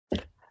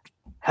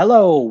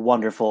Hello,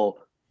 wonderful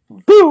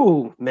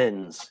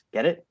boomins.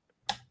 Get it?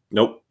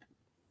 Nope.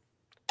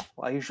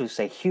 Well, I usually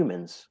say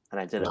humans, and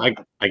I did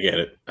I get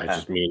it. I uh,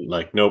 just mean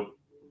like nope.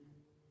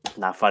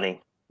 not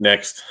funny.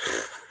 Next.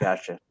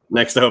 Gotcha.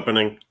 Next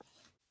opening.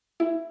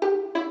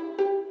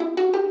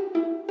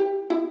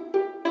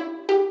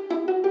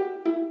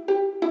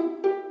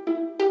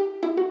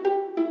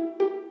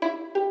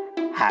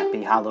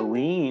 Happy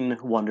Halloween,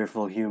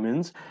 wonderful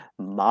humans.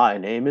 My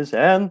name is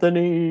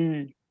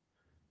Anthony,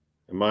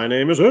 My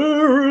name is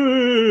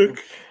Eric.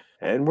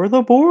 and we're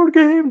the board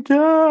game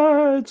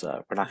dads.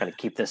 We're not going to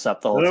keep this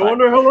up the whole And I time.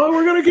 wonder how long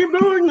we're gonna keep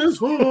doing this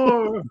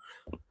for.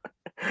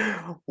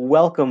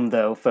 Welcome,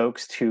 though,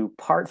 folks, to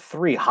part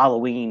 3,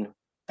 Halloween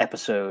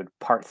episode,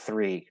 part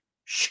 3.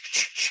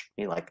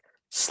 You like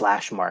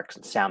slash marks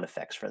and sound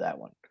effects for that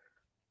one.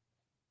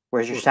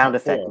 Where's your What's sound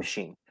part effect 4?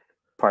 machine?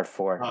 Part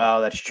 4. Uh,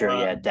 Oh, that's true.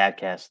 Yeah,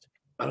 Dadcast.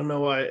 I don't know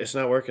why it's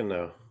not working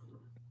now.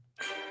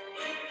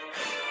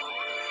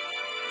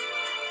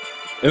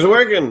 Is it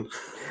working?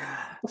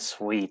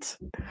 Sweet.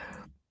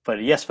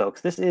 But yes,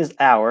 folks, this is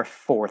our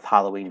 4th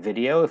Halloween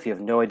video. If you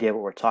have no idea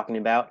what we're talking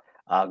about,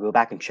 go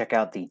back and check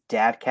out the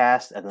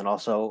Dadcast and then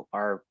also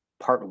our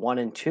part 1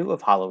 and 2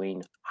 of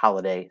Halloween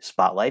Holiday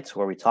Spotlights,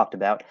 where we talked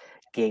about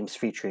games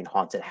featuring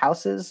haunted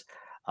houses,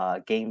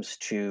 games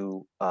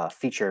to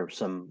feature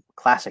some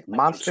classic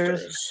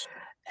monsters.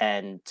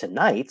 And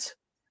tonight,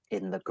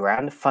 in the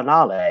grand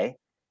finale,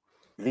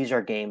 these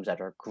are games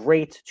that are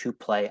great to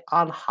play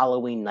on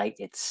Halloween night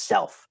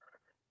itself.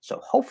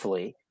 So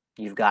hopefully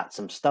you've got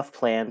some stuff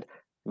planned,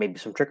 maybe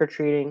some trick or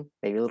treating,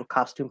 maybe a little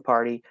costume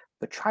party,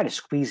 but try to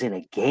squeeze in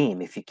a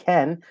game if you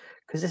can,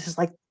 because this is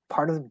like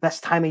part of the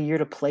best time of year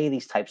to play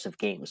these types of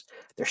games.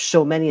 There's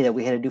so many that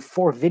we had to do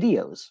 4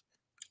 videos.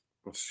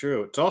 That's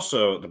true. It's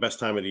also the best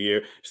time of the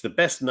year. It's the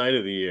best night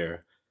of the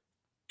year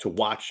to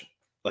watch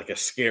like a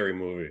scary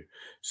movie.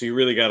 So you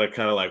really got to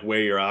kind of like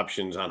weigh your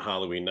options on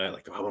Halloween night.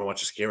 Like, do I want to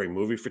watch a scary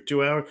movie for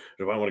 2 hours?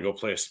 Or do I want to go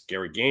play a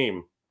scary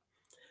game?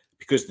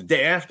 Because the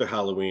day after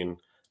Halloween,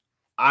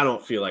 I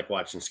don't feel like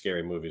watching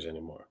scary movies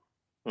anymore.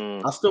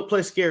 Mm. I'll still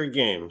play scary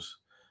games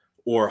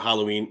or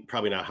Halloween,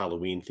 probably not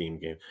Halloween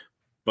themed game,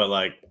 but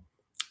like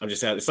I'm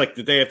just it's like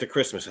the day after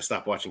Christmas. I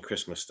stopped watching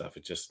Christmas stuff.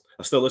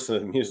 I still listen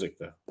to the music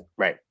though.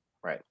 Right,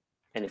 right.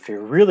 And if you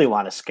really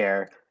want to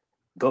scare,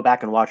 go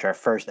back and watch our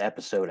first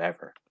episode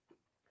ever.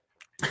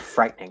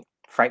 Frightening,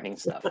 frightening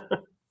stuff.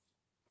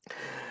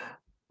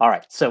 All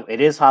right, so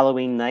it is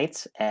Halloween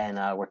night, and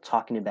we're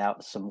talking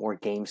about some more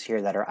games here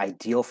that are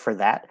ideal for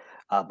that.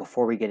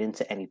 Before we get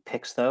into any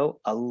picks, though,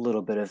 a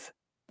little bit of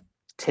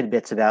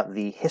tidbits about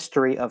the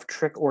history of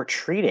trick or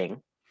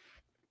treating.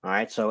 All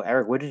right, so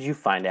Eric, what did you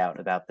find out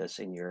about this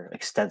in your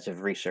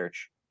extensive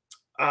research?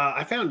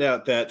 I found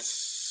out that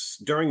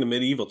during the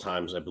medieval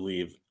times, I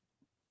believe,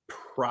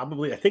 I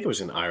think it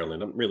was in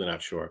Ireland. I'm really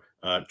not sure.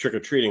 Trick or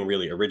treating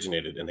really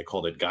originated, and they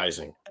called it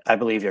guising. I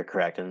believe you're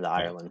correct in the Yeah.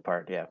 Ireland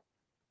part. Yeah.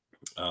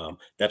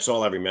 That's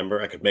all I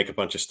remember. I could make a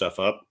bunch of stuff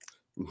up,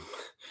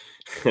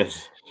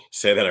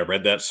 say that I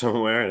read that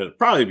somewhere, and it'd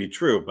probably be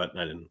true, but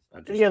I didn't.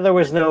 Yeah, there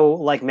was no,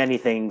 like many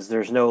things,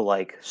 there's no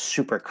like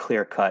super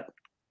clear cut,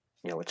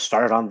 it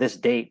started on this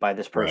date by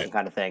this person Right.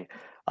 kind of thing.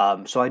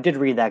 So I did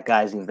read that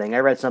guising thing. I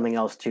read something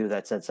else too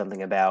that said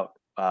something about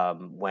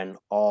when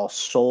All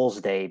Souls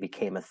Day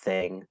became a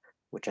thing,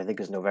 which I think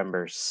is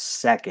November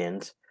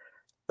 2nd,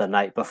 the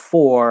night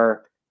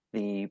before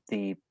the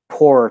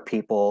poorer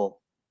people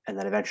and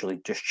then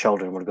eventually just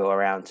children would go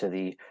around to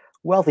the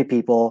wealthy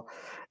people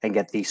and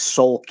get these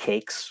soul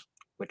cakes,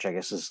 which I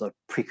guess is the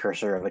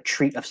precursor of a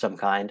treat of some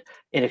kind,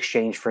 in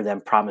exchange for them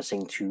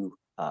promising to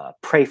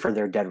pray for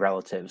their dead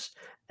relatives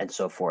and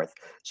so forth.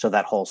 So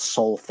that whole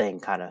soul thing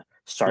kind of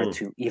started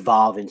Hmm. to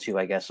evolve into,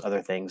 I guess,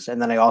 other things. And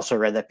then I also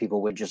read that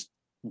people would just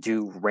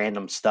do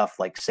random stuff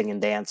like sing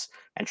and dance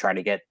and try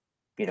to get,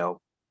 you know,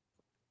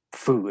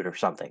 food or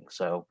something.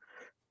 So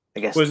I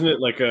guess Wasn't it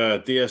like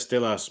Dias de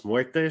las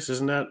Muertes?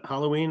 Isn't that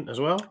Halloween as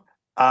well?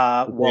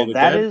 The Day of well, the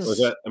that Dead? Or is is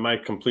that am I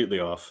completely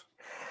off?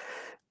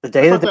 the I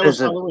Day of thought the that Dead was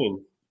is a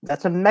Halloween.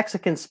 that's a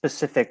Mexican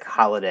specific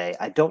holiday.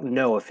 I don't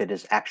know if it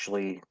is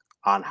actually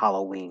on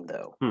Halloween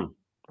though. Hmm.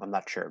 I'm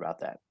not sure about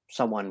that.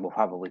 Someone will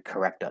probably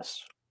correct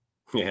us.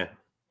 Yeah.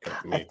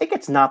 Correct I me. think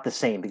it's not the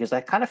same because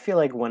I kind of feel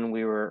like when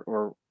we were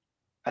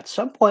at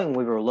some point when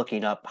we were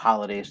looking up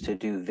holidays to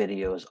do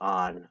videos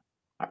on,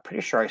 I'm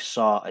pretty sure I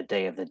saw a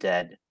Day of the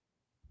Dead,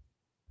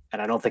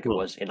 and I don't think it Hmm.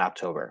 was in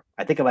October.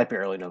 I think it might be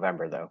early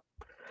November though.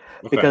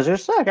 Okay. Because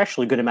there's like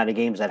actually a good amount of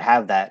games that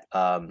have that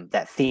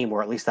that theme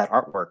or at least that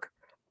artwork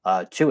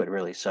to it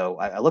really. So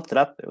I looked it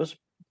up. It was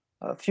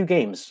a few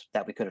games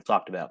that we could have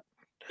talked about.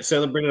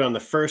 Celebrated on the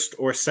 1st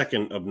or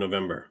 2nd of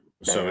November.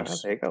 So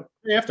it's There you go.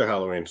 after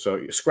Halloween.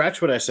 So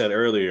scratch what I said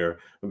earlier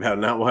about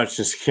not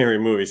watching scary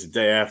movies the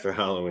day after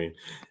Halloween.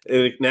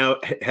 It now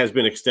has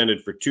been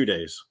extended for 2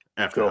 days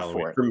after Go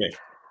Halloween for it. for me.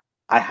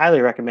 I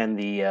highly recommend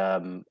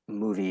the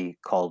movie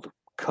called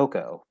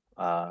Coco,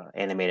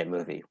 animated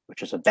movie,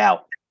 which is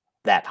about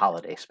that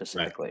holiday Right.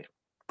 specifically.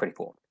 Pretty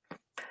cool.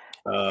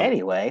 Um,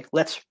 Anyway,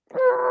 let's.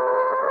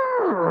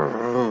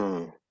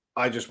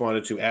 I just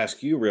wanted to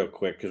ask you real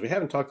quick because we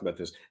haven't talked about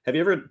this. Have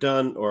you ever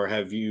done, or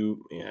have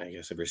you, yeah, I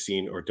guess, ever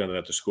seen or done it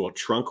at the school,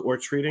 trunk or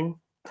treating?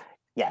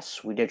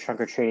 Yes, we did trunk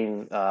or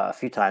treating a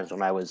few times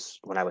when I was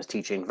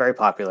teaching. Very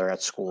popular at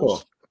Cool.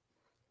 schools.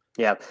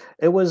 Yeah,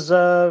 it was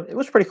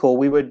pretty cool.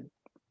 We would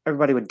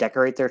everybody would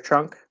decorate their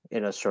trunk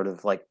in a sort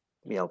of like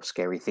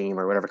scary theme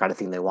or whatever kind of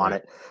theme they Right.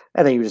 wanted,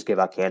 and then you just give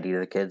out candy to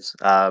the kids.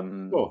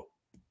 Cool.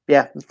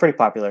 Yeah, it's pretty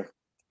popular.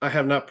 I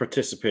have not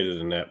participated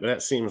in that, but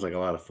that seems like a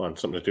lot of fun.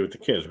 Something to do with the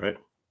kids, right?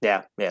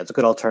 Yeah, yeah, it's a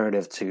good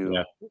alternative to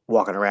Yeah.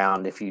 walking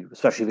around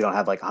especially if you don't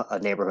have like a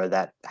neighborhood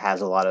that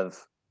has a lot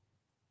of,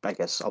 I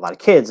guess, a lot of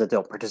kids that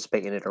don't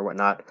participate in it or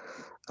whatnot.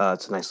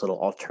 It's a nice little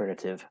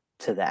alternative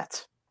to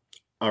that.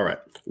 All right.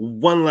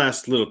 One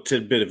last little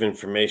tidbit of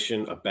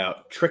information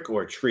about trick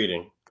or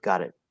treating.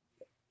 Got it.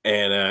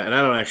 And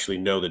I don't actually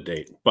know the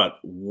date, but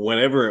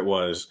whenever it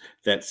was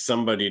that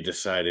somebody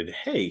decided,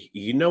 hey,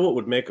 you know what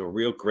would make a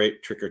real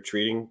great trick or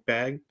treating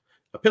bag?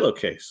 A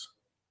pillowcase.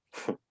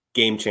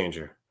 Game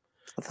changer.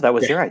 I thought that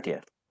was Yeah. your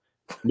idea.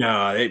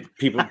 No,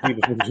 people have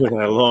been doing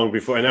that long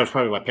before, and that was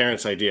probably my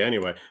parents' idea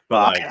anyway. But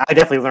Well, like I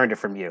definitely learned it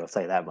from you. I'll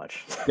tell you that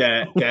much.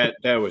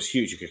 that was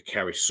huge. You could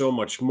carry so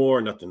much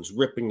more. Nothing's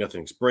ripping,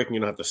 nothing's breaking. You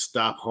don't have to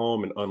stop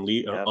home and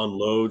Yep.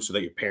 unload so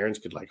that your parents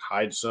could like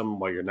hide some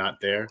while you're not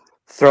there.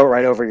 Throw it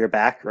right over your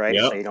back, right?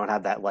 So Yep. you don't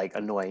have that like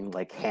annoying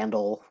like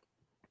handle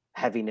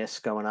heaviness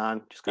going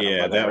on. Just kind of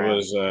Yeah, lug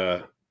it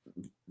around.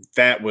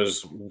 that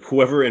was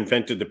whoever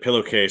invented the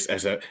pillowcase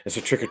as a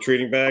trick or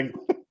treating bag.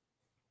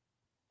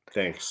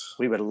 Thanks.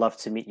 We would love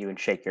to meet you and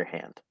shake your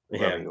hand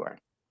wherever Yeah. you are.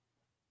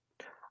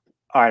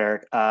 All right,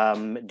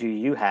 Eric. Do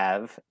you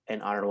have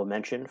an honorable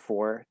mention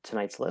for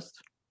tonight's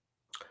list?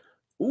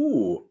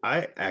 Ooh,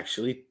 I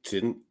actually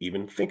didn't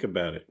even think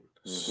about it.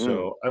 Hmm.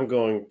 So I'm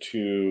going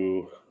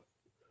to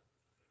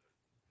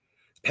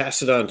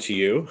pass it on to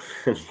you.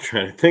 I'm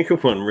trying to think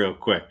of one real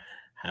quick.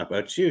 How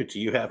about you? Do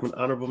you have an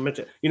honorable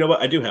mention? You know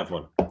what? I do have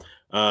one.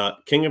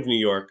 King of New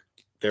York.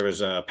 There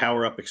was a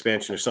power up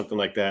expansion or something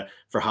like that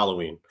for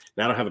Halloween.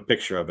 Now I don't have a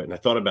picture of it, and I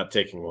thought about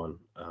taking one.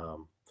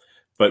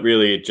 But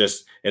really,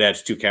 it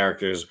adds two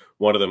characters.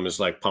 One of them is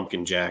like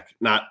Pumpkin Jack,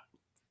 not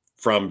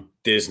from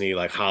Disney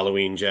like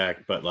Halloween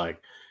Jack, but like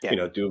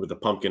Yeah. dude with the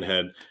pumpkin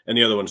head, and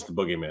the other one's the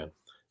Boogeyman.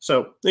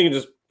 So you can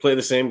just play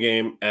the same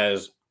game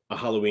as a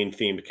Halloween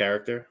themed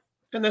character,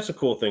 and that's a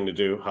cool thing to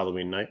do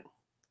Halloween night.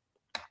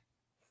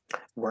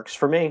 Works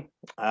for me.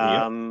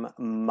 Yep.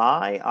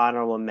 My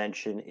honorable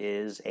mention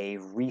is a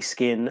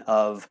reskin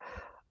of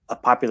a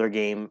popular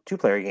game,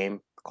 two-player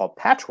game called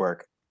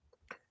Patchwork,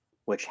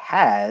 which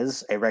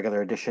has a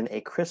regular edition,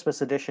 a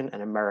Christmas edition,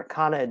 an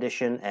Americana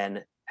edition,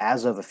 and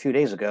as of a few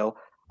days ago,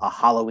 a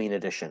Halloween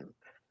edition.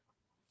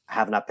 I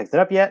have not picked it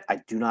up yet.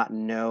 I do not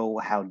know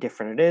how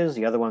different it is.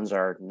 The other ones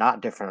are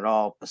not different at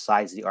all,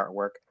 besides the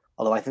artwork.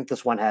 Although I think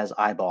this one has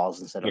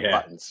eyeballs instead of Yeah.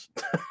 buttons,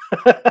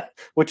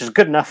 which is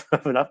good enough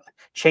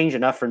change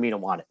enough for me to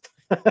want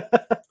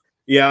it.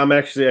 Yeah, I'm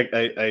actually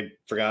I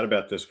forgot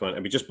about this one,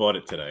 and we just bought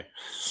it today.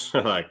 So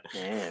like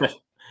Man,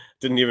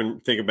 didn't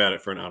even think about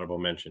it for an honorable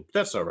mention. But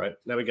that's all right.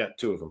 Now we got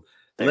two of them.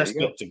 there Let's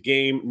you go. get to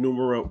game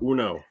numero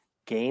uno.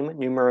 Game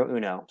numero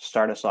uno.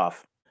 Start us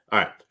off. All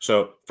right.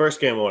 So first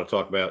game I want to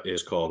talk about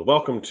is called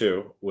Welcome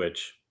to,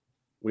 which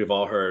we've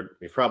all heard,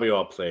 we've probably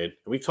all played,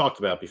 and we talked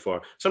about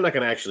before. So I'm not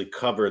going to actually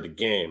cover the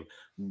game,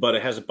 but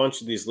it has a bunch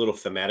of these little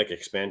thematic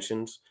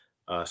expansions,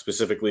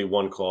 specifically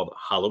one called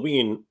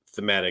Halloween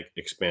thematic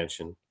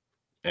expansion.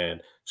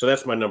 And so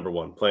that's my number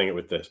one, playing it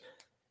with this.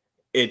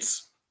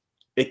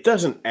 It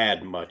doesn't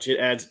add much. It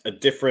adds a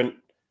different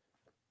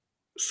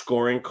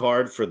scoring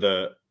card for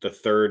the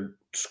third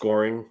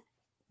scoring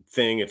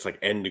thing. It's like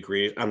N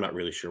degrees. I'm not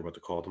really sure what to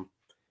call them.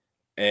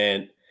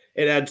 And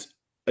it adds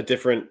a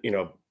different,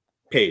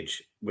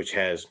 page which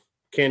has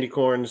candy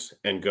corns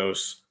and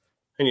ghosts,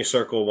 and you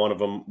circle one of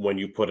them when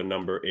you put a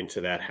number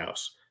into that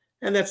house.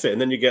 And that's it. And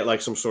then you get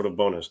like some sort of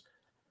bonus.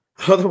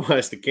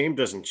 Otherwise, the game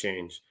doesn't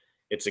change.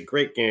 It's a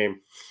great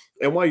game.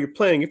 And while you're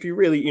playing, if you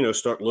really,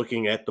 start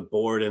looking at the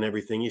board and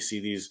everything, you see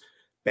these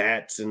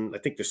bats, and I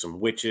think there's some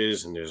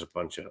witches, and there's a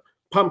bunch of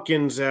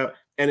pumpkins out,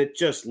 and it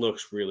just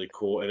looks really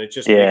cool. And it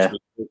just makes Yeah. me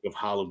think of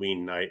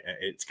Halloween night.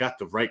 It's got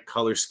the right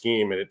color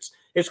scheme, and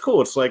it's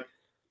cool. It's like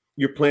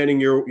you're planning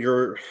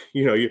your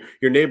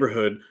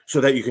neighborhood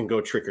so that you can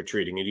go trick or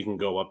treating and you can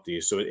go up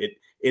these. So it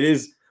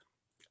is.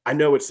 I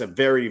know it's a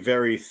very,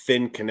 very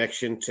thin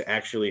connection to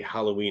actually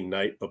Halloween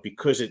night, but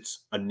because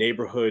it's a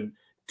neighborhood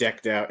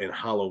decked out in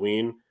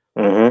Halloween,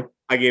 Hmm.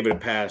 I gave it a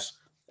pass.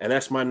 And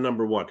that's my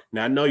number one.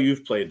 Now I know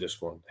you've played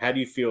this one. How do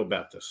you feel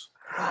about this?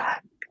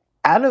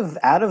 Out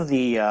of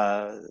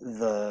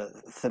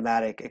the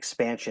thematic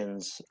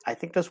expansions, I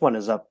think this one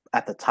is up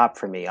at the top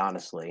for me,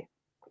 honestly.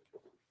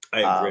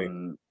 I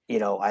agree.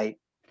 I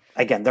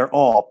again, they're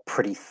all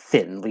pretty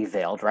thinly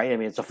veiled, right? I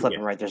mean, it's a flip Yeah.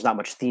 and right. There's not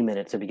much theme in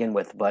it to begin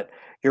with, but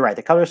you're right.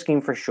 The color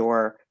scheme for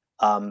sure.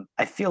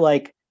 I feel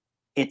like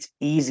it's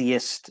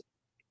easiest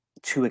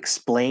to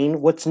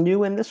explain what's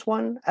new in this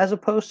one as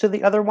opposed to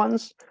the other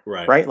ones,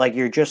 Right. right? Like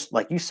you're just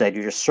like you said,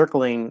 you're just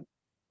circling.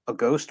 a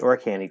ghost or a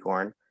candy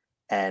corn.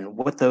 And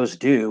what those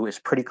do is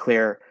pretty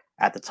clear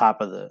at the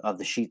top of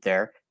the sheet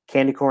there.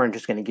 Candy corn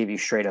just going to give you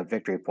straight up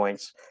victory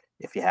points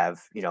if you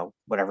have,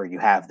 whatever you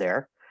have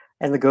there.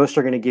 And the ghosts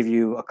are going to give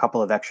you a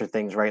couple of extra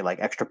things, right? Like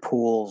extra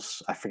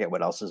pools. I forget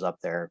what else is up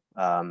there.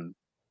 They give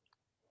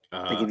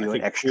I you an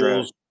think extra.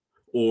 pools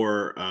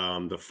or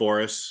the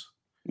forests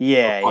or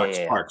Yeah, yeah, parks,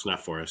 yeah, yeah. parks,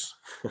 not forests.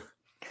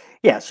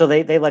 Yeah, so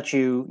they let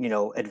you,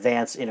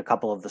 advance in a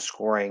couple of the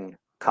scoring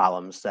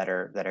columns that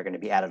are going to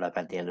be added up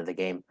at the end of the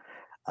game.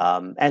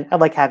 And I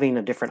like having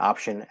a different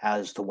option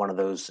as to one of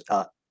those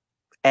N1,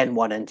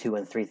 N2,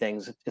 and three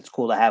things. It's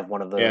cool to have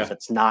one of those Yeah.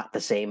 that's not the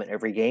same in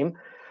every game.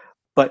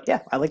 But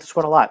yeah, I like this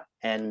one a lot.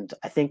 And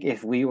I think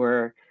if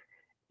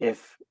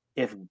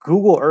if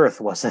Google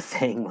Earth was a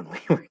thing when we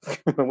were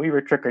when we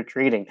were trick or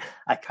treating,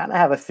 I kind of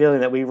have a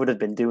feeling that we would have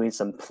been doing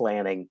some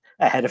planning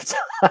ahead of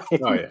Oh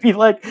time. yeah. Be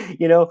like,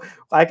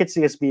 I could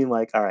see us being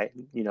like, all right,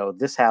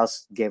 this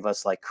house gave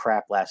us like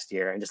crap last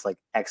year, and just like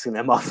Xing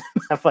them off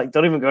the map, like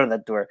don't even go to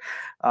that door.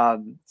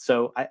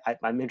 So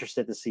I'm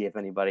interested to see if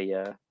anybody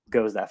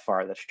goes that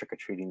far that's trick or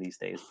treating these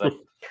days, but.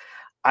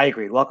 I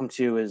agree. Welcome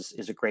to is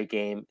a great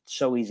game. It's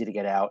so easy to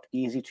get out,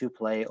 easy to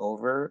play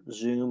over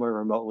Zoom or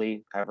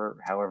remotely,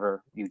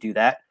 however you do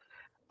that.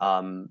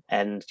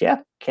 And yeah,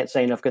 can't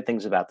say enough good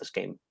things about this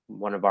game.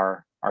 One of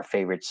our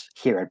favorites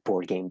here at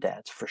Board Game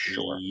Dads for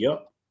sure.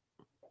 Yep.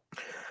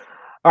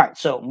 All right,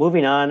 so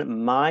moving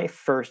on, my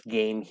first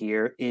game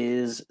here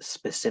is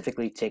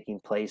specifically taking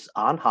place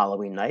on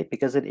Halloween night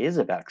because it is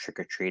about trick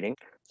or treating.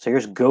 So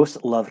here's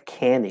Ghost Love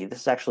Candy.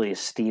 This is actually a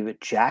Steve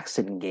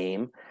Jackson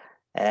game.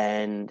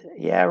 And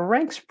yeah,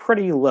 ranks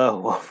pretty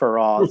low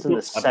overall. It's in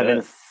the I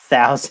bet.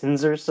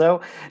 7,000s or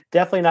so.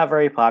 Definitely not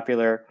very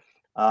popular.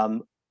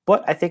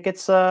 But I think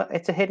it's a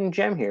hidden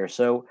gem here.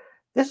 So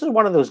this is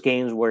one of those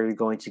games where you're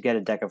going to get a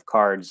deck of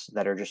cards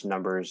that are just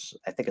numbers.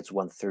 I think it's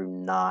 1 through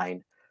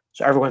 9.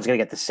 So everyone's going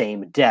to get the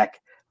same deck,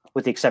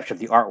 with the exception of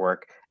the artwork.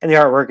 And the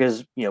artwork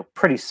is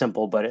pretty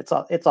simple, but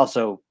it's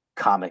also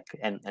comic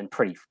and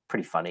pretty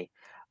funny.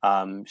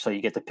 So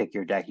you get to pick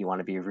your deck. You want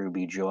to be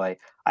Ruby Joy.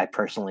 I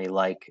personally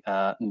like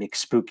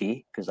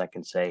McSpooky because I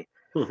can say,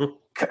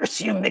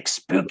 "Curse you,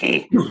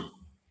 McSpooky!"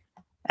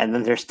 And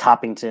then there's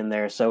toppings in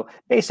there. So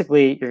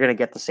basically, you're going to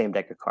get the same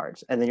deck of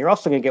cards, and then you're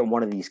also going to get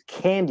one of these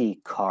candy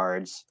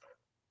cards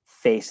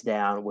face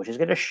down, which is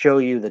going to show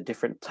you the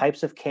different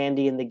types of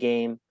candy in the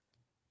game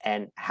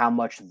and how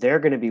much they're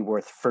going to be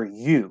worth for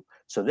you.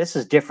 So this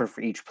is different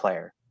for each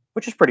player,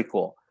 which is pretty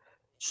cool.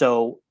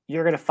 So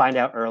you're going to find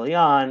out early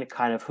on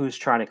kind of who's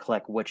trying to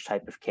collect which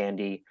type of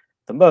candy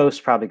the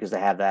most, probably because they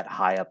have that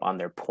high up on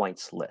their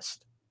points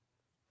list.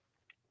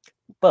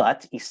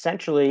 But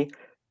essentially,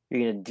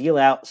 you're going to deal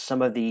out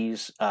some of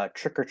these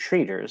trick or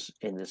treaters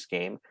in this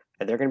game,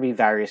 and they're going to be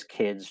various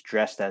kids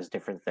dressed as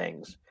different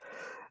things.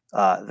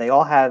 They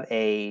all have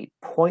a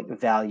point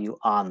value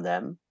on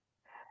them,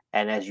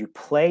 and as you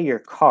play your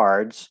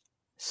cards,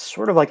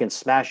 sort of like in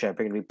Smash Up,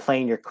 you're going to be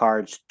playing your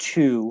cards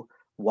to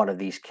one of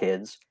these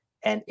kids.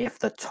 And if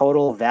the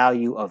total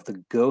value of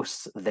the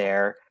ghosts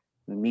there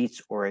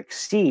meets or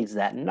exceeds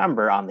that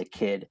number on the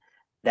kid,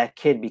 that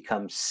kid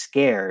becomes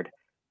scared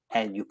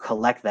and you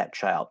collect that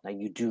child. Now,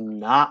 you do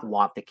not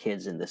want the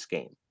kids in this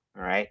game.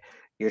 All right.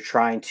 You're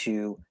trying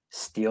to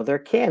steal their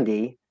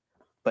candy,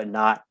 but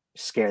not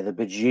scare the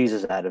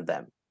bejesus out of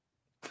them,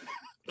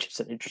 which is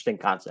an interesting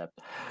concept.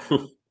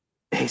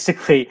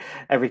 Basically,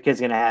 every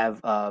kid's gonna have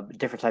a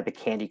different type of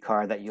candy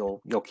card that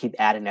you'll keep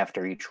adding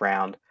after each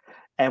round.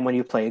 And when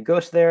you play a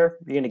ghost there,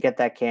 you're gonna get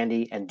that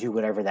candy and do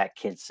whatever that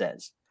kid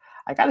says.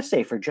 I gotta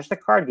say, for just a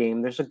card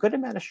game, there's a good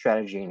amount of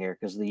strategy in here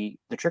because the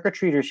trick or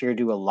treaters here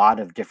do a lot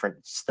of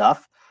different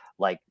stuff,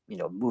 like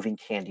moving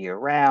candy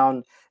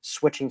around,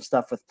 switching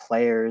stuff with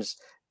players,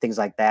 things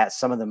like that.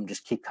 Some of them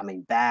just keep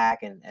coming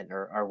back and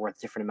are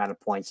worth different amount of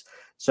points.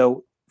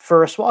 So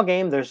for a small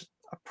game, there's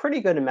a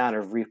pretty good amount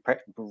of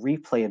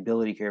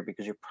replayability here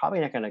because you're probably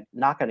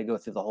not gonna go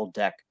through the whole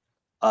deck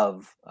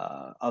of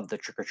the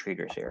trick or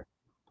treaters here.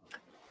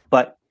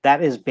 But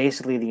that is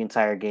basically the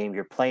entire game.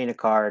 You're playing a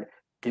card,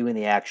 doing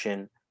the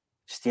action,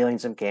 stealing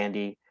some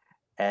candy,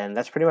 and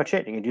that's pretty much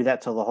it. You can do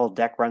that till the whole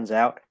deck runs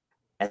out,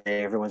 and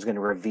then everyone's going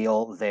to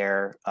reveal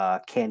their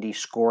candy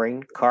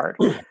scoring card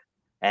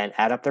and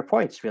add up their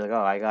points. Be like,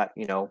 oh, I got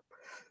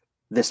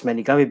this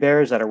many gummy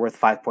bears that are worth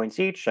 5 points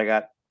each. I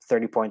got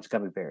 30 points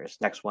gummy bears.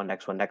 Next one,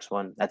 next one, next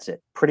one. That's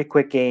it. Pretty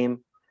quick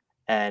game,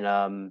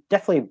 and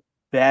definitely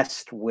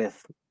best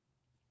with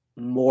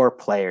more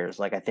players.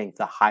 Like I think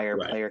the higher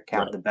Right. player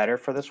count, Right. the better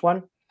for this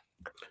one.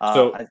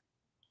 So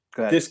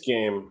Go ahead. this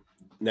game,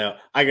 now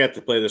I got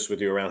to play this with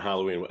you around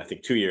Halloween, I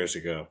think 2 years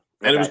ago,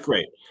 and it was Okay.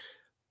 great.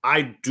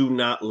 I do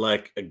not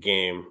like a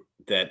game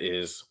that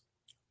is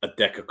a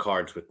deck of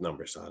cards with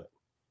numbers on it.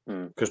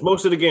 Mm, Because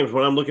most of the games,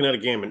 when I'm looking at a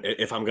game and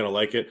if I'm going to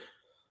like it,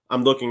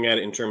 I'm looking at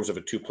it in terms of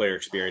a two-player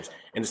experience.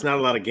 And it's not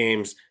a lot of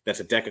games that's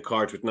a deck of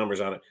cards with numbers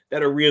on it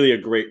that are really a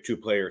great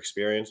two-player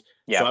experience. So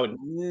yeah. I would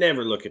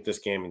never look at this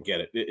game and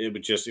get it. It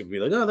would be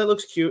like, oh, that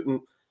looks cute.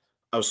 And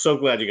I was so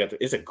glad you got it.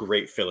 It's a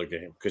great filler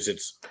game because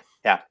it's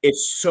Yeah.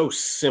 It's so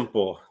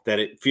simple that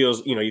it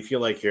feels, you feel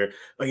like you're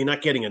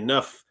not getting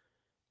enough,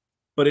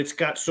 but it's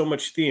got so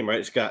much theme, right?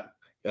 It's got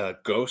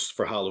ghosts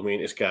for Halloween,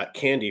 it's got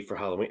candy for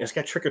Halloween, it's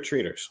got trick or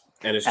treaters,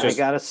 and it's And I just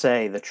gotta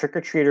say, the trick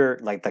or treater,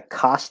 like the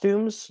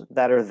costumes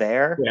that are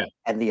there yeah,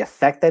 and the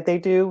effect that they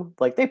do,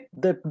 like they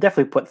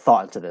definitely put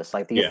thought into this.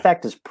 Like the yeah,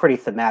 effect is pretty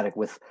thematic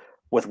with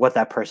what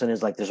that person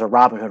is. Like there's a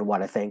Robin Hood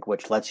one, I think,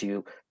 which lets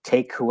you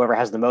take whoever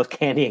has the most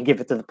candy and give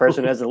it to the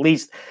person who has the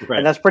least, and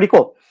right, that's pretty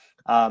cool.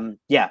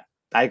 Yeah,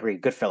 I agree.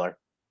 Good filler.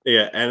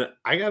 yeah. And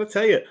I got to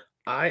tell you,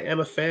 I am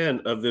a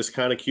fan of this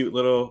kind of cute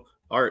little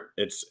art.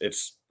 It's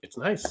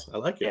nice. I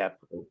like it. Yeah,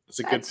 It's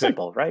a good it's pick.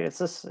 simple, right? It's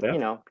just Yeah. you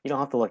don't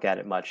have to look at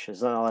it much.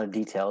 There's not a lot of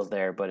details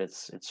there, but it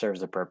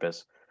serves a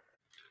purpose.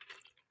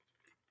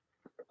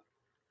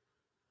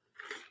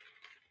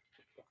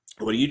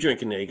 What are you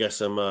drinking there? You got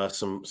some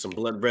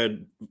blood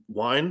red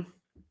wine?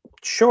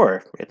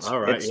 Sure, All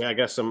right. it's Yeah, I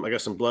got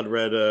some blood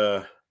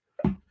red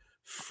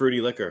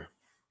fruity liquor.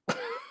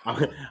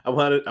 I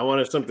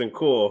wanted something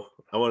cool.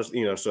 I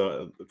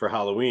wanted, for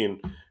Halloween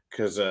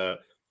because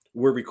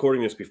we're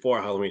recording this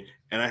before Halloween,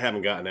 and I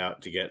haven't gotten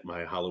out to get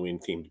my Halloween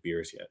themed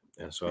beers yet,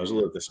 and so I was a Mhm.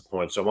 little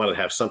disappointed. So I wanted to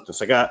have something.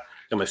 So I got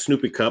my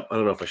Snoopy cup. I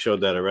don't know if I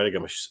showed that already. I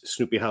got my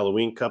Snoopy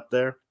Halloween cup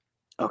there.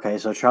 Okay.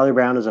 So Charlie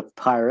Brown is a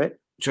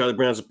pirate. Charlie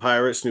Brown's a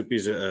pirate.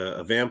 Snoopy's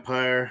a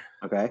vampire.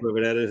 Okay,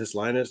 Whoever that is, it's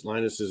Linus.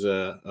 Linus is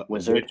a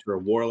wizard. witch or a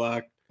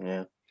warlock.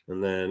 Yeah.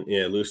 And then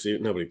yeah, Lucy.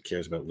 Nobody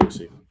cares about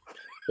Lucy.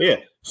 But yeah.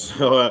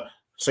 So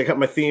I got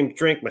my themed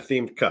drink, my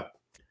themed cup.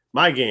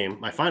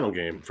 My final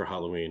game for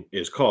Halloween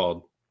is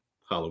called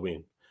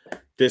Halloween.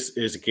 This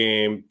is a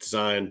game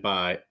designed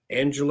by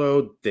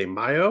Angelo De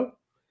Maio.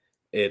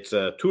 It's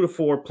 2 to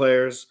 4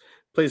 players,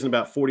 plays in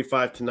about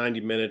 45 to 90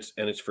 minutes,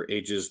 and it's for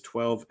ages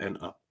 12 and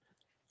up.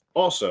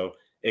 Also,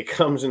 it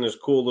comes in this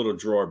cool little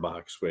drawer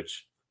box,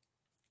 which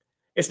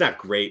it's not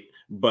great,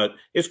 but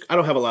I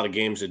don't have a lot of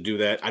games that do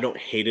that. I don't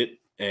hate it,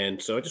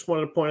 and so I just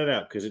wanted to point it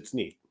out because it's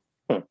neat.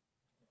 Hmm.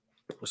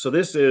 So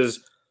this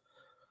is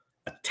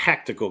a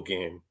tactical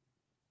game,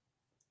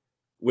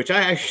 which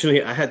I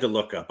had to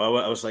look up. I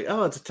was like,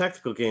 oh, it's a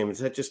tactical game. Does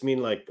that just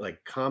mean like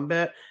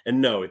combat?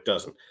 And no, it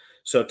doesn't.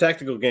 So a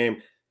tactical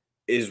game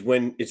is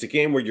when it's a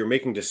game where you're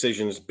making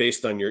decisions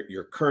based on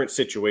your current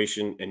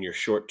situation and your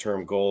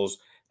short-term goals,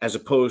 as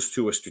opposed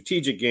to a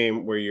strategic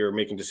game where you're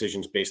making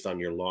decisions based on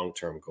your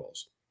long-term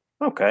goals.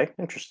 Okay.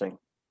 Interesting.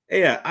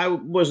 Yeah,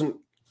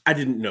 I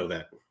didn't know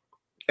that.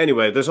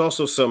 Anyway, there's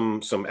also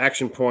some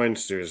action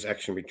points. There's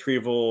action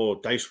retrieval,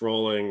 dice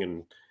rolling,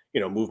 and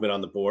movement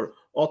on the board.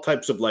 All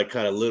types of like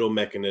kind of little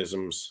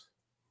mechanisms,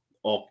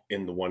 all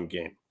in the one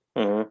game.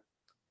 Hmm.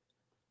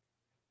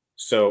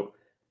 So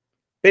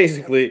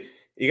basically,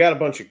 you got a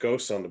bunch of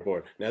ghosts on the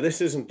board. Now,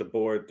 this isn't the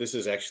board. This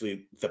is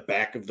actually the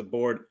back of the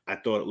board. I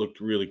thought it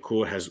looked really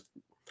cool. It has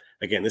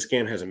again, this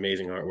game has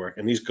amazing artwork,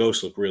 and these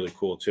ghosts look really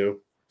cool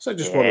too. So I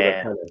just wanted to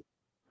Yeah. kind of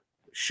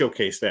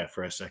showcase that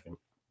for a second.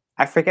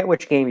 I forget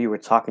which game you were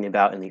talking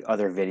about in the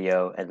other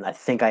video, and I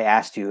think I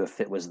asked you if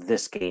it was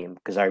this game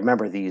because I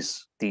remember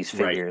these Right.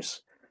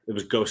 figures. It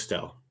was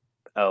Ghostel.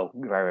 Oh,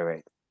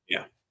 right.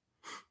 Yeah.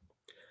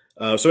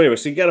 So anyway,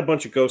 so you got a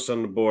bunch of ghosts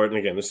on the board, and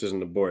again, this isn't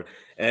the board,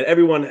 and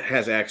everyone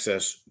has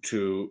access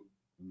to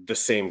the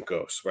same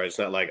ghost, right? It's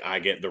not like I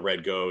get the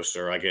red ghost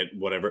or I get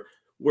whatever.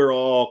 We're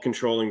all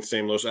controlling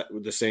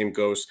the same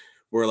ghost.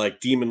 We're like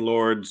demon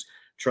lords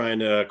trying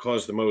to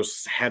cause the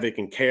most havoc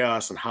and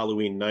chaos on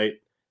Halloween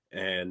night,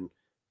 and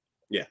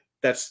yeah,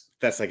 that's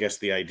I guess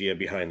the idea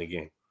behind the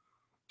game.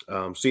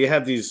 So you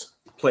have these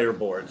player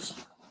boards,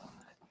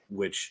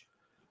 which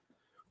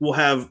will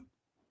have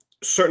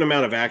certain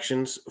amount of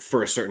actions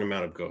for a certain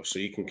amount of ghosts. So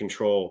you can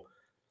control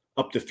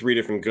up to 3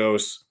 different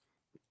ghosts,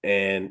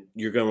 and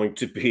you're going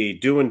to be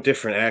doing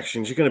different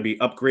actions. You're going to be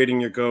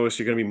upgrading your ghosts.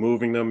 You're going to be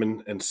moving them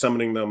and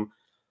summoning them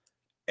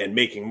and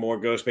making more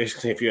ghosts.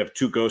 Basically, if you have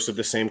 2 ghosts of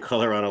the same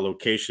color on a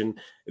location,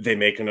 they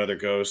make another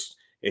ghost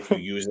if you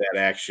use that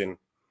action.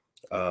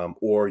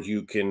 Or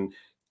you can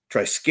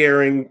try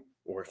scaring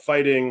or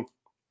fighting.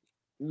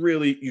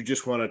 Really, you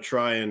just want to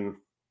try and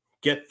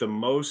get the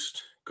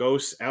most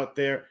ghosts out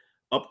there,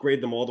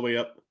 upgrade them all the way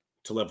up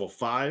to level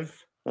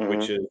 5,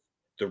 which Hmm. is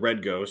the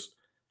red ghost,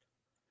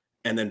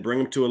 and then bring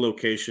them to a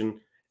location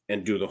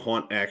and do the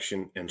haunt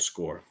action and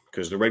score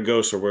because the red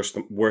ghosts are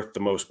worth the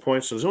most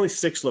points. So there's only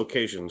 6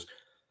 locations.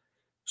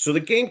 So the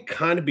game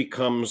kind of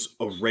becomes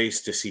a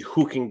race to see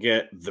who can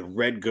get the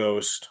red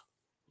ghost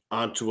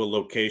onto a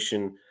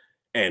location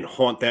and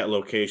haunt that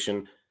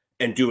location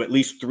and do at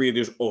least 3 of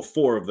those or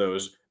 4 of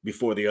those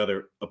before the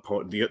other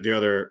opponent, the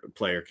other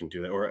player can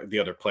do that, or the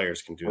other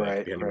players can do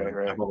that, depending on.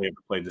 Right. I've only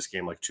ever played this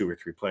game like 2 or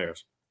 3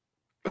 players,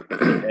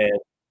 and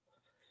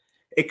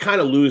it kind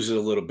of loses a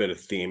little bit of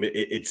theme.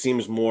 It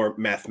seems more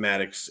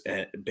mathematics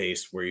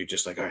based, where you're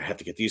just like, "All right, I have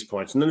to get these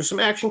points," and then there's some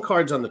action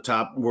cards on the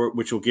top,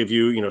 which will give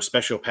you,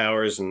 special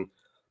powers and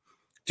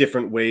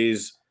different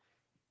ways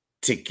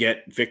to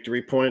get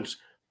victory points.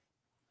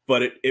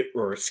 But it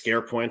or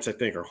scare points, I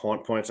think, or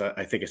haunt points.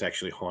 I think it's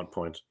actually haunt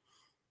points.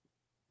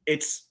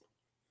 It's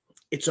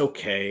It's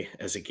okay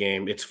as a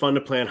game. It's fun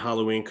to play on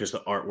Halloween because the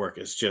artwork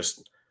is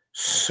just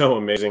so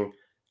amazing.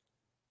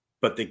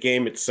 But the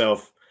game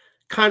itself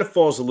kind of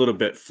falls a little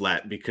bit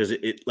flat because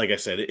like I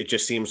said, it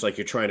just seems like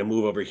you're trying to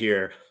move over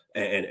here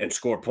and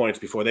score points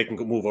before they can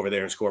move over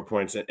there and score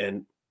points.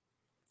 And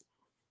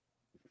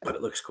but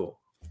it looks cool.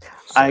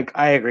 So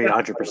I agree yeah,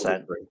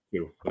 100%.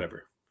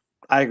 whatever.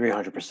 I agree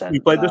 100%.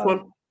 You played this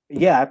one?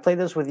 Yeah, I played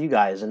this with you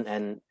guys,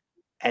 and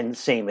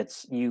same.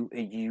 It's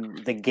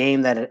the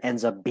game that it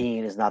ends up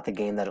being is not the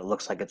game that it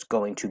looks like it's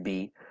going to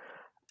be.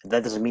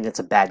 That doesn't mean it's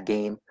a bad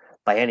game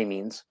by any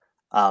means.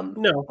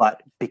 No.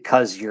 But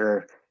because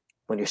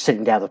when you're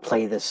sitting down to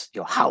play this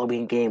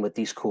Halloween game with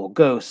these cool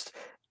ghosts,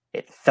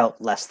 it felt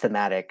less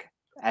thematic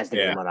as the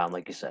Yeah. game went on,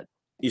 like you said.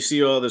 You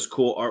see all this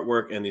cool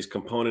artwork and these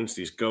components,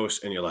 these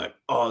ghosts, and you're like,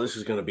 "Oh, this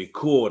is gonna be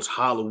cool. It's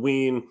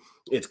Halloween.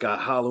 It's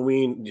got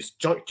Halloween, just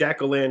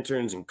jack o'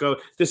 lanterns and go.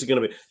 This is gonna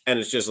be." And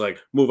it's just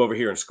like move over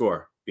here and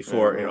score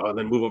before Hmm. and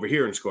then move over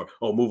here and score.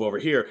 Oh, move over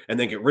here and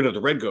then get rid of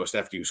the red ghost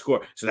after you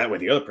score. So that way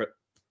the other.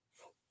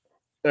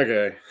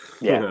 Okay.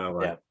 Yeah,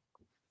 Like,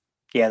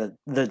 yeah, yeah.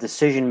 The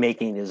decision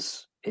making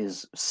is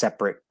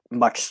separate,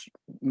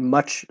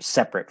 much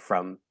separate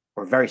from,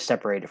 or very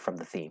separated from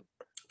the theme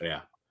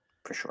yeah.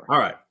 for sure. All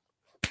right.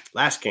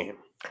 Last game.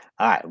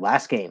 All right,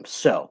 last game.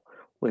 So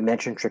we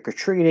mentioned trick or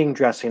treating,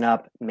 dressing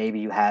up. Maybe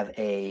you have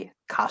a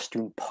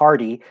costume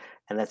party,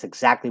 and that's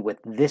exactly what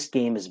this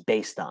game is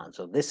based on.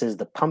 So this is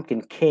the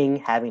Pumpkin King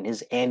having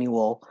his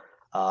annual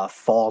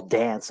fall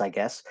dance, I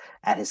guess,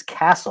 at his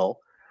castle.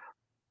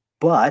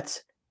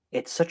 But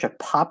it's such a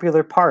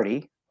popular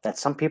party that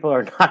some people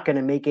are not going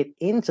to make it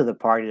into the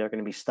party. They're going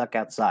to be stuck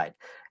outside.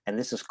 And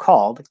this is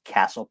called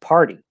Castle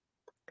Party.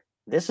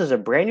 This is a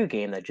brand new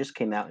game that just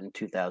came out in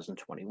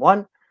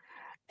 2021,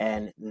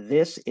 and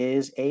this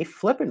is a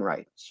flip and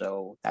right.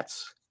 So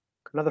that's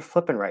another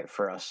flip and right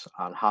for us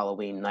on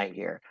Halloween night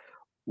here.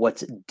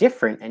 What's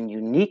different and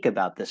unique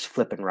about this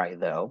flip and right,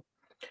 though,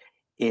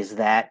 is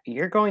that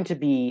you're going to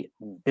be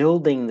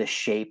building the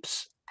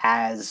shapes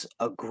as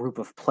a group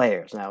of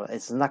players. Now,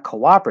 it's not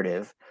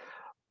cooperative,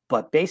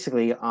 but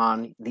basically,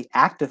 on the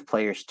active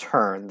player's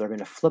turn, they're going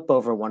to flip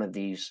over one of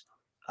these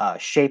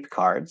shape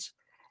cards,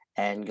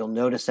 and you'll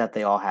notice that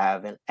they all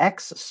have an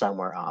X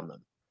somewhere on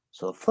them.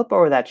 So they'll flip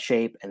over that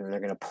shape, and then they're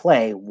going to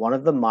play one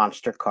of the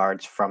monster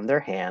cards from their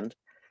hand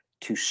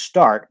to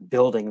start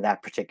building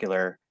that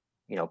particular,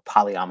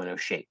 polyomino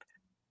shape.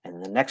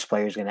 And the next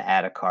player is going to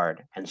add a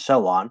card, and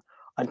so on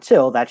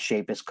until that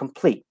shape is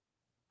complete.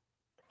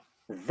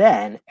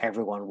 Then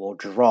everyone will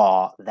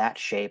draw that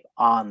shape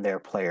on their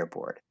player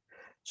board.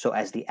 So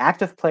as the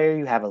active player,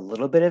 you have a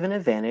little bit of an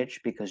advantage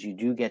because you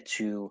do get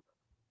to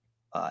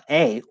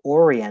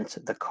orient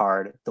the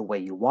card the way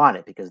you want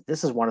it, because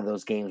this is one of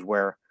those games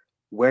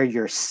where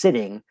you're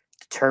sitting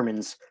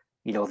determines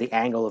the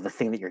angle of the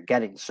thing that you're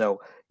getting.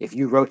 So if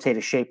you rotate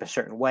a shape a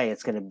certain way,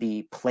 it's going to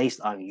be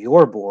placed on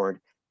your board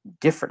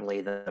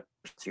differently than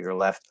to your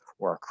left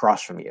or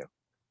across from you,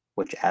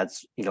 which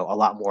adds a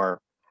lot more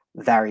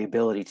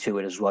variability to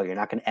it as well. You're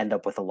not going to end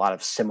up with a lot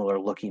of similar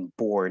looking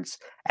boards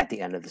at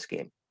the end of this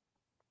game.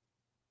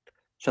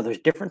 So there's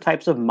different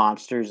types of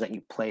monsters that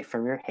you play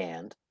from your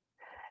hand.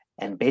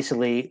 And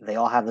basically, they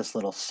all have this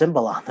little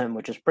symbol on them,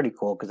 which is pretty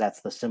cool because that's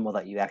the symbol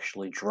that you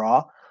actually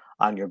draw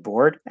on your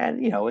board.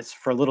 And, it's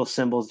for little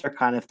symbols. They're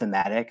kind of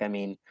thematic. I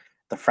mean,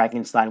 the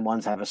Frankenstein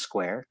ones have a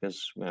square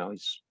because,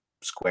 he's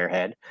square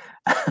head.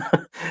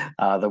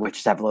 The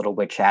witches have a little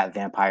witch hat.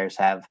 Vampires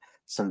have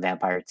some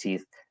vampire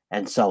teeth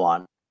and so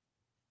on.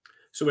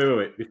 So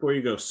wait. Before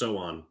you go, so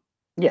on.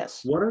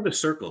 Yes. What are the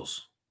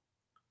circles?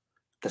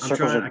 The I'm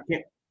circles trying. are, I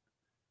can't.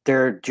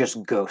 they're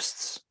just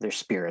ghosts. They're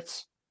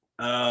spirits.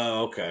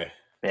 Oh, okay.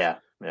 Yeah.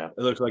 Yeah.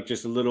 It looks like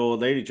just a little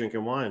old lady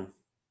drinking wine.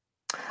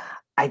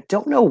 I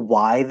don't know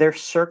why they're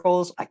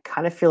circles. I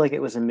kind of feel like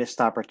it was a missed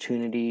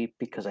opportunity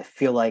because I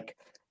feel like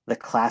the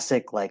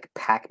classic like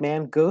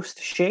Pac-Man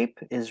ghost shape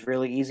is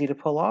really easy to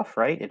pull off,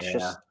 right? It's Yeah,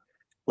 just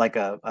like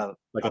a,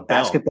 like a a bell.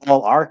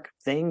 basketball arc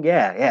thing.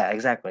 Yeah, yeah,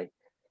 exactly.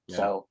 Yeah.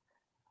 So,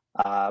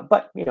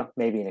 but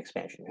maybe an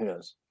expansion. Who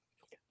knows?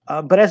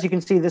 But as you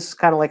can see, this is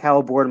kind of like how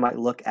a board might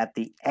look at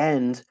the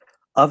end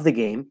of the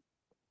game.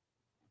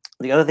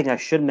 The other thing I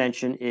should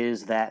mention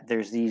is that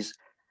there's these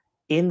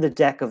in the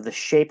deck of the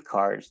shape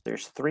cards,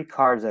 there's 3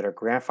 cards that are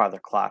grandfather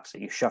clocks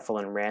that you shuffle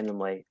in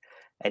randomly.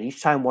 And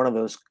each time one of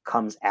those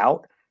comes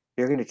out,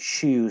 you're going to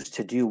choose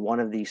to do one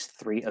of these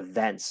 3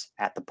 events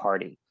at the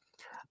party.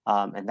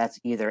 And that's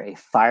either a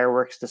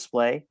fireworks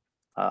display,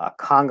 a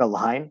conga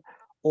line,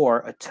 or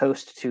a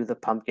toast to the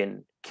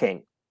Pumpkin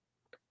King.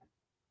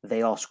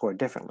 They all score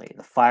differently.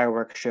 The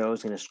fireworks show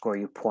is going to score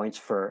you points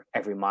for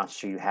every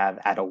monster you have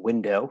at a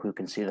window who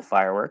can see the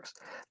fireworks.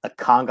 The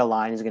conga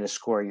line is going to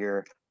score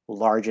your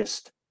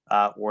largest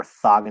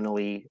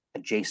orthogonally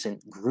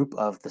adjacent group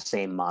of the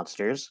same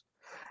monsters.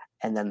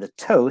 And then the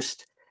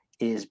toast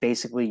is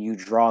basically you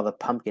draw the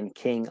Pumpkin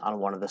King on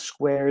one of the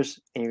squares,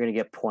 and you're going to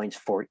get points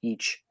for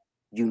each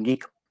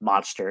unique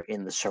monster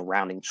in the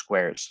surrounding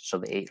squares, so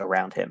the 8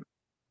 around him.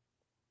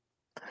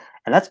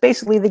 And that's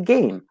basically the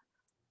game.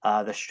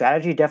 The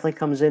strategy definitely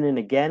comes in, and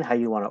again, how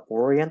you want to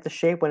orient the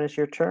shape when it's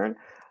your turn,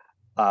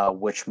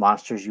 which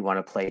monsters you want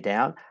to play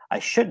down. I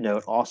should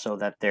note also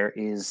that there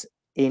is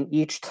in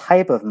each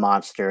type of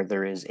monster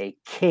there is a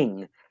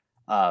king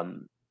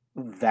um,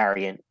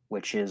 variant,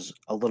 which is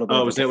a little bit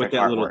Oh, of a is that what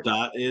different that little artwork.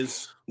 dot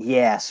is?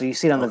 Yeah, so you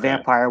see it on the Okay.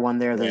 vampire one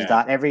there. There's a Yeah.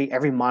 dot.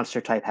 Every monster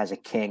type has a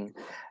king,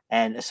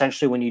 and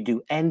essentially when you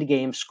do end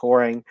game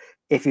scoring,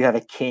 if you have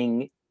a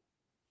king,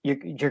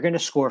 you're going to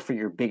score for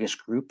your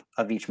biggest group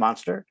of each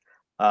monster,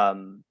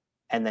 um,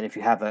 and then if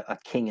you have a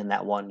king in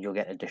that one, you'll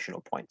get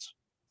additional points.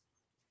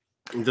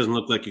 It doesn't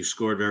look like you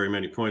scored very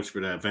many points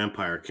for that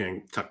Vampire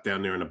King tucked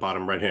down there in the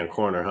bottom right-hand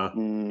corner, huh?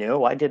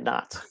 No, I did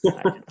not.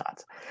 I did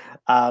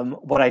not.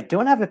 What I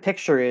don't have a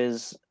picture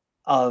is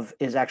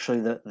actually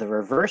the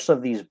reverse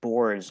of these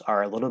boards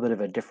are a little bit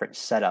of a different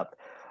setup.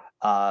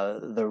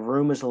 The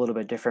room is a little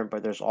bit different,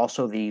 but there's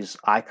also these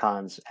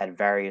icons at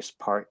various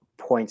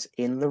points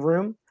in the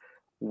room,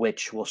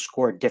 which will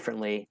score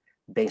differently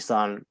based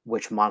on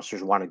which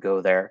monsters want to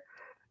go there.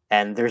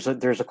 And there's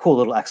a cool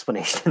little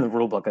explanation in the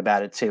rule book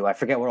about it too. I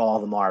forget what all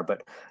of them are,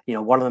 but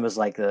one of them is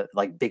like the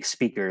like big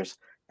speakers,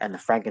 and the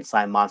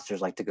Frankenstein monsters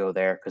like to go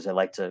there because they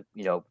like to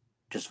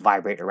just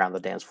vibrate around the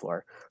dance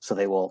floor. So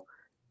they will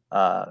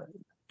uh,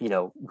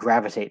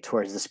 gravitate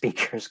towards the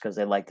speakers because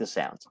they like the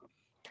sounds.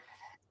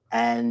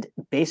 And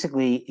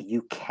basically,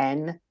 you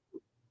can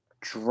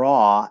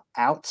draw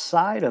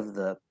outside of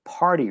the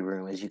party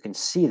room. As you can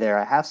see there,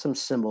 I have some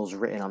symbols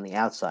written on the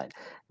outside.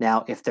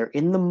 Now, if they're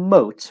in the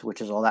moat,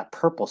 which is all that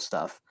purple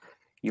stuff,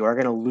 you are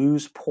going to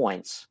lose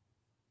points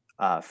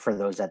for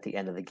those at the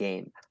end of the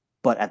game.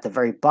 But at the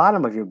very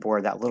bottom of your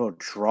board, that little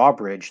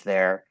drawbridge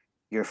there,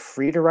 you're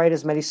free to write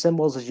as many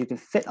symbols as you can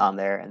fit on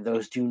there, and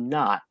those do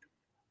not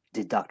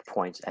deduct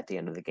points at the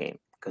end of the game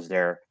because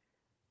they're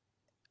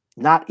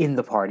not in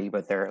the party,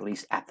 but they're at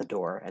least at the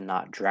door and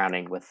not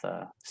drowning with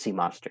sea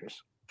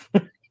monsters.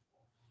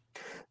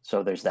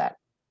 So there's that.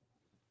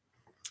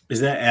 Is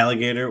that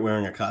alligator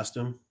wearing a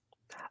costume?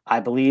 I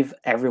believe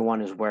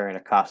everyone is wearing a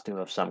costume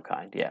of some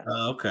kind. Yeah.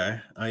 Oh, okay.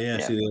 Oh, yeah,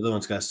 Yeah. see the other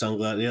one's got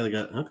sunglasses. Yeah, they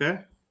got okay.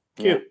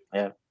 Yeah. Cute.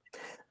 Yeah.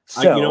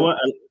 You know So, what?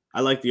 I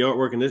like the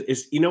artwork in this.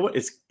 It's you know what?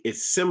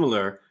 It's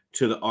similar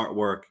to the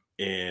artwork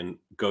in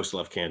Ghost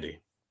Love Candy.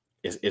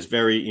 It's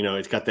very,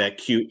 it's got that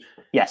cute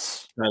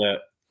yes, kinda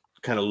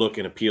kinda look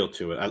and appeal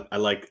to it. I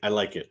like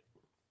it.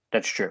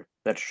 that's true.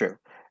 That's true.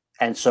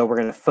 And so we're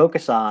going to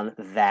focus on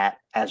that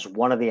as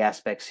one of the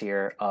aspects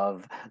here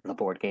of the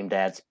Board Game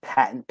Dad's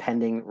patent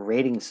pending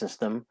rating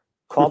system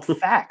called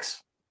FACS.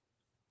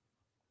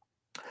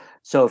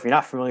 So if you're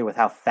not familiar with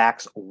how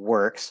FACS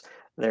works,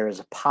 there is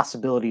a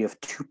possibility of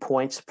 2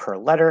 points per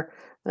letter.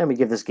 And then we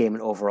give this game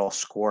an overall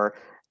score.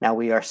 Now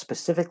we are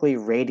specifically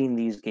rating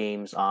these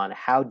games on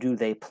how do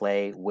they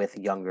play with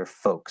younger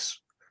folks.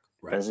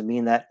 Right. Doesn't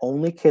mean that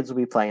only kids will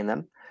be playing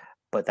them,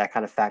 but that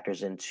kind of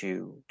factors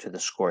into the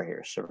score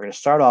here. So we're going to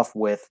start off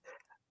with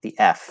the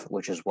F,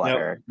 which is what, Now,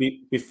 Eric?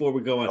 before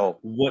we go on, Oh,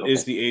 what okay.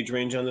 is the age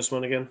range on this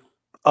one again?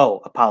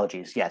 Oh,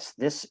 apologies. Yes,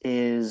 this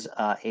is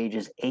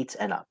ages 8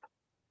 and up.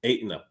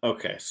 8 and up.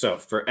 Okay, so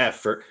for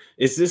effort,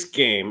 is this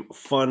game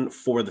fun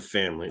for the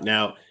family?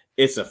 Now,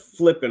 it's a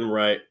flipping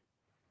right,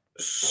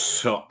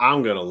 so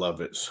I'm gonna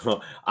love it.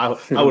 So I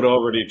would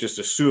already just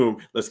assume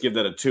let's give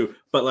that a 2.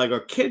 But like, are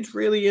kids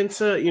really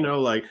into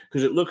like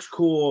because it looks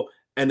cool,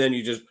 and then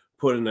you just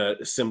put in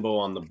a symbol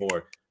on the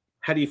board?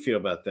 How do you feel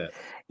about that?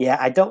 Yeah,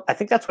 I don't. I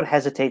think that's what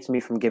hesitates me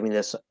from giving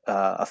this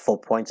a full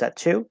points at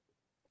 2.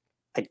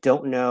 I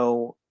don't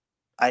know.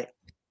 I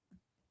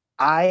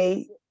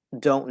I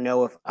don't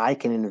know if I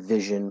can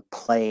envision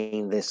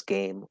playing this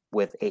game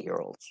with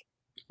 8-year-olds.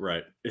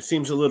 Right. It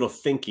seems a little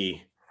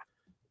thinky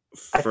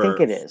I think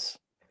for it is.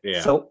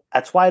 yeah. So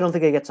that's why I don't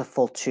think it gets a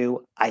full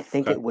 2. I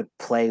think Okay. it would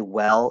play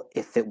well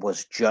if it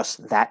was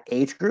just that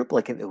age group,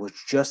 like if it was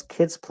just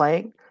kids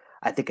playing.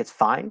 I think it's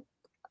fine.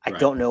 I Right.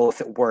 don't know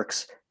if it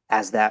works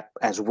as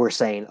we're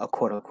saying a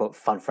quote unquote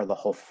fun for the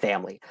whole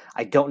family.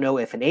 I don't know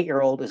if an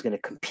 8-year-old is going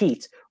to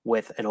compete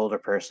with an older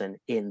person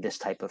in this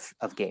type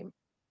of game.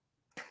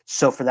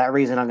 So for that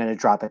reason, I'm going to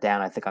drop it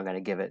down. I think I'm going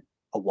to give it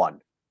a 1.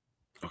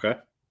 Okay.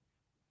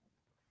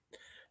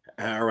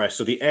 All right.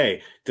 So the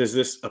A, does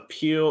this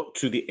appeal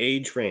to the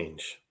age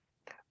range?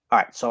 All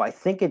right, so I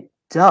think it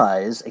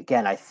does.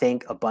 Again, I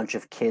think a bunch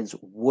of kids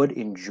would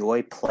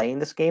enjoy playing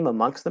this game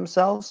amongst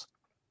themselves.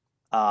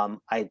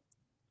 I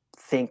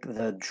think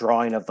the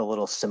drawing of the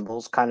little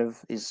symbols kind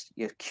of is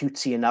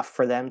cutesy enough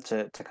for them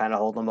to kind of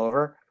hold them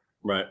over.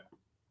 Right.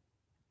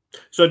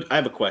 So I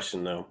have a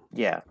question though,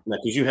 Yeah.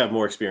 because you have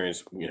more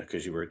experience,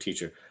 because you were a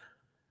teacher.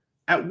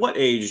 At what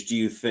age do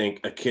you think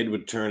a kid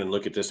would turn and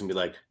look at this and be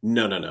like,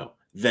 "No, no, no,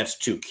 that's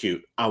too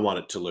cute. I want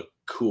it to look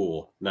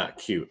cool, not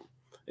cute."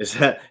 Is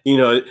that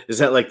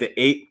like the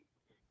 8,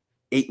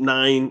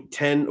 9,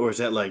 10, or is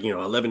that like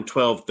 11,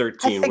 12, I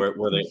 13, think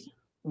where they?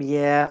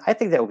 yeah, I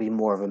think that would be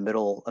more of a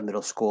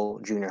middle school,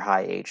 junior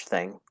high age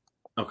thing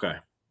Okay.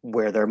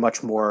 where they're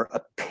much more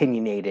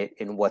opinionated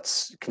in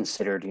what's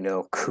considered,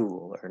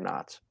 cool or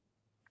not.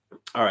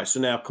 All right, so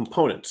now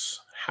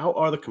components. How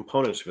are the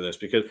components for this?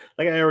 Because,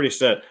 like I already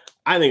said,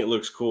 I think it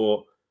looks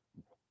cool,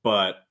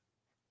 but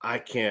I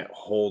can't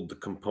hold the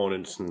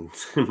components in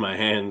my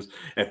hands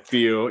and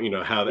feel,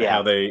 how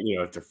Yeah. they,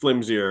 if they're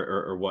flimsy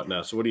or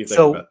whatnot. So, what do you think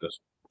So about this?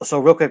 so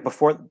real quick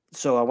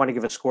so I want to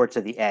give a score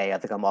to the A. I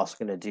think I'm also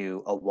going to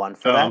do a 1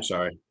 for Oh, I'm that.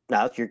 sorry.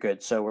 No, you're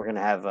good. So we're going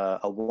to have a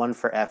 1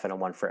 for F and a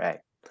 1 for A.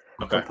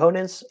 Okay.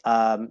 Components,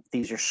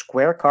 these are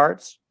square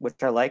cards, which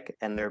I like,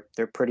 and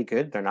they're pretty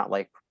good. They're not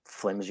like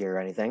flimsy or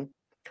anything.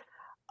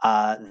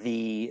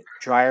 The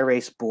dry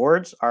erase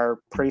boards are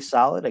pretty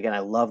solid. Again, I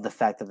love the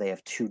fact that they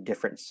have two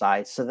different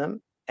sides to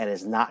them, and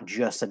it's not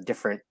just a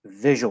different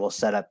visual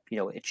setup.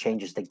 It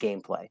changes the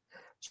gameplay.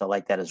 So I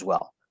like that as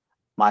well.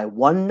 My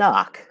one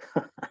knock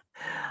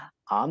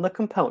on the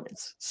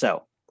components.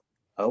 So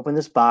open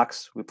this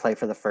box, we play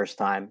for the first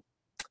time,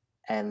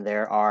 and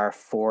there are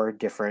four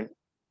different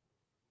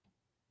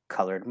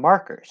colored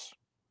markers.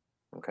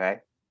 Okay.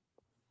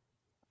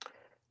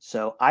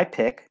 So I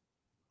pick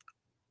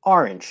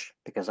orange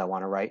because I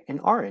want to write in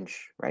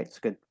orange, right? It's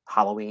a good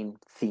Halloween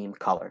themed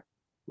color.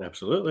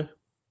 Absolutely.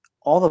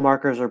 All the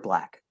markers are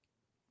black,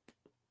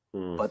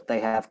 Hmm. but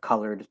they have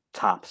colored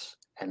tops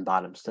and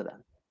bottoms to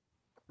them.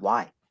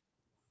 Why?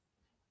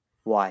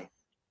 Why?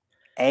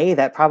 A,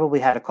 that probably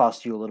had to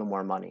cost you a little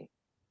more money.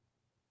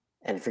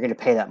 And if you're going to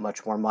pay that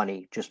much more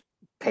money, just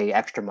pay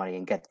extra money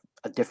and get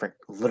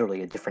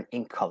literally a different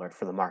ink color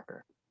for the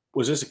marker.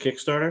 Was this a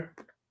Kickstarter?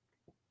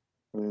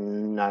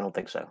 I don't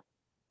think so.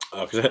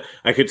 Because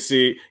I could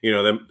see,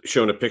 them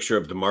showing a picture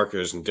of the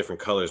markers in different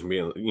colors and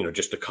being,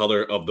 just the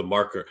color of the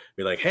marker.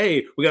 Be like,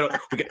 hey, we got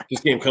this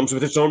game comes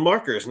with its own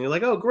markers, and you're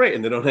like, oh, great.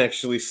 And they don't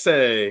actually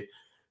say,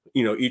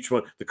 each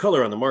one. The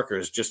color on the marker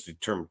is just the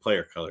determined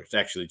player color. It's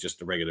actually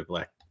just a regular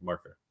black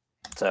marker.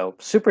 So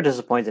super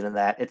disappointed in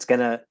that. It's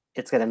gonna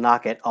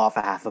knock it off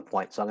a half a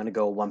point. So I'm gonna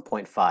go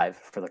 1.5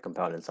 for the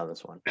components on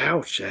this one.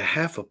 Ouch! A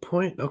half a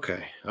point.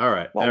 Okay. All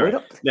right. Well, All right.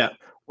 Now,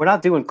 we're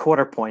not doing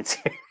quarter points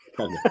here.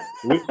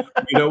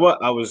 you know what?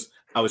 I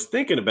was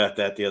thinking about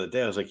that the other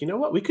day. I was like, you know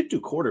what? We could do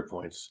quarter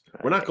points.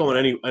 We're not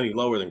going Yeah. any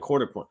lower than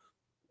quarter point.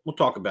 We'll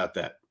talk about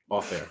that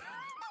off air.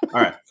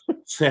 All right.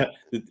 So,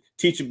 the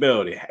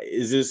teachability.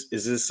 Is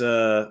this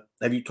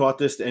have you taught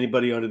this to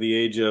anybody under the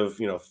age of,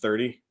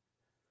 30?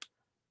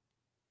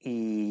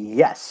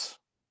 Yes,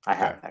 I Okay.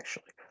 have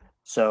actually.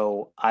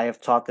 So I have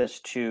taught this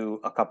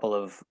to a couple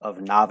of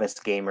novice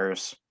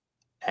gamers,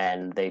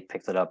 and they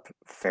picked it up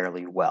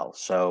fairly well.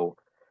 So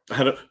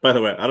By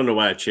the way, I don't know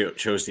why I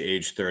chose the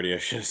age 30. I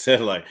should have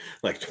said like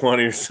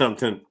 20 or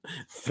something.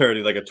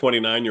 30, like a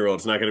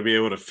 29-year-old's not going to be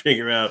able to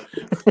figure out.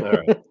 All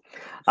right.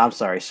 I'm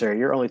sorry, sir.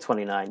 You're only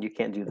 29. You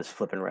can't do this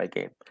flip and right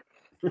game.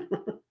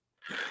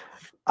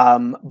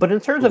 But in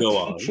terms We'll of go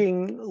on.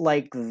 teaching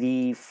like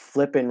the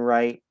flip and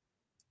right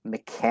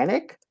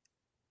mechanic,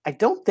 I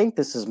don't think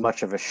this is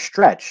much of a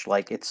stretch.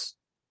 Like it's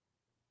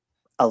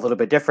a little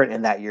bit different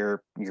in that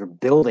you're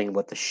building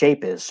what the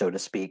shape is, so to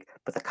speak.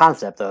 But the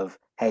concept of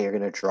hey, you're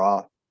going to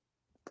draw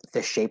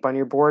this shape on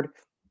your board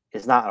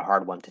is not a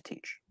hard one to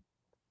teach.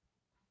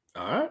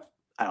 All right.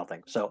 I don't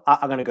think so.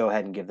 I'm going to go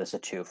ahead and give this a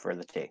 2 for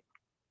the T.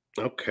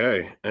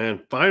 Okay.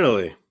 And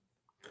finally,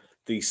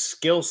 the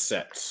skill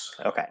sets.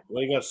 Okay.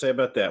 What do you got to say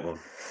about that one?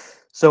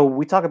 So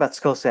we talk about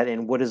skill set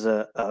and what is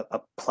a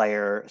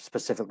player,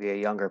 specifically a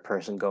younger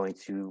person, going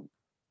to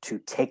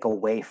take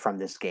away from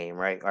this game,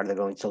 right? Are they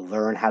going to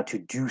learn how to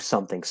do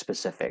something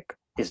specific?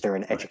 Is there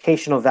an Right.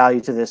 educational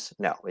value to this?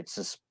 No, it's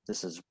just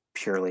this is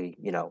purely,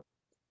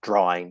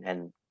 drawing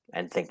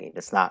and thinking.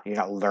 It's not you're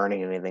not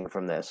learning anything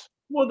from this.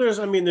 Well, there's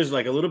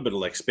like a little bit of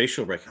like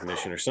spatial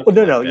recognition or Oh, something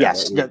no, no, like that, right?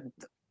 yes, no,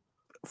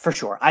 for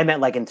sure. I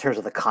meant like in terms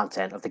of the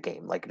content of the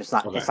game. Like Okay. it's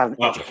not an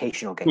Oh,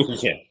 educational game.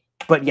 yeah.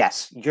 But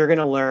yes, you're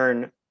gonna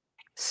learn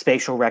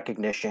spatial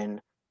recognition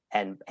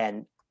and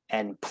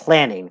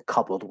planning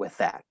coupled with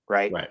that,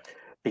 right? Right.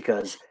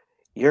 Because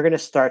you're going to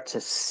start to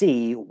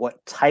see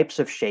what types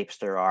of shapes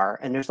there are,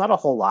 and there's not a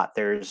whole lot.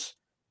 There's,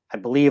 I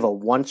believe, a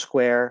 1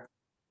 square,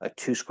 a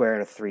 2 square,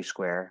 and a 3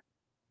 square,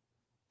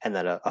 and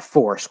then a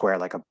 4 square,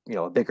 like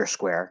a bigger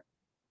square,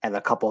 and a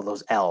couple of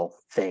those L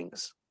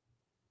things,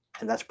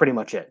 and that's pretty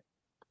much it.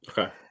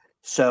 Okay.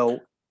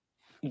 So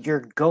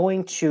you're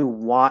going to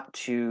want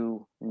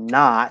to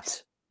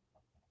not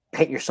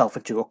paint yourself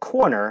into a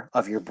corner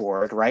of your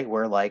board, right?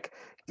 Where like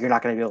you're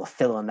not going to be able to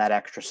fill in that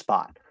extra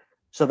spot.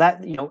 So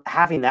that,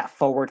 having that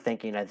forward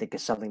thinking, I think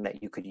is something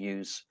that you could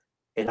use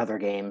in other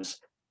games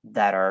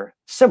that are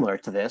similar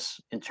to this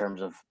in terms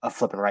of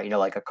flip and right,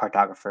 like a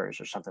cartographers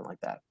or something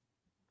like that.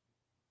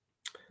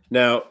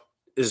 Now,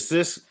 does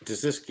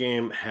this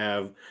game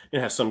have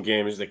some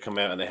games that come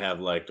out and they have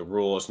like the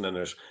rules and then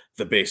there's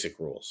the basic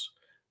rules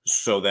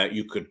so that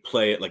you could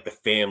play it like the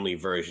family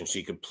version so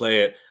you could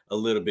play it a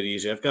little bit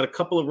easier. I've got a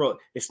couple of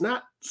it's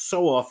not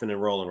so often in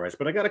roll and rights,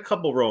 but I got a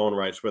couple roll and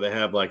rights where they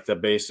have like the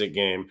basic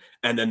game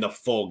and then the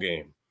full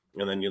game.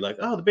 And then you're like,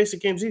 oh, the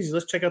basic game's easy.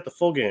 Let's check out the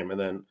full game. And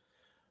then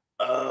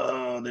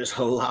there's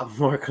a lot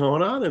more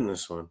going on in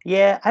this one.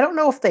 Yeah, I don't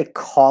know if they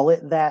call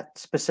it that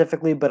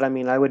specifically, but I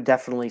mean, I would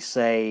definitely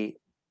say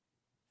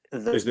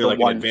Is there the like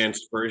an ones.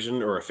 advanced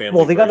version or a Well,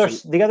 family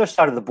version? the other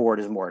side of the board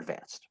is more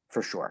advanced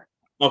for sure,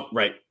 Oh,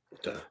 right.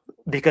 Duh.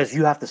 because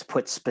you have to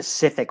put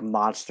specific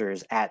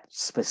monsters at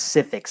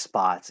specific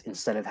spots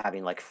instead of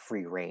having like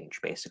free range,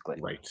 basically.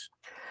 Right.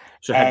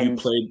 So have you And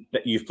played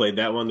that? You've played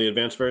that one, the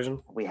advanced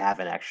version? we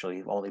haven't actually.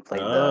 We've only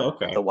played Oh,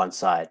 the okay. one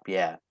side.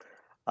 Yeah.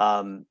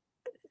 Um,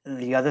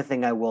 the other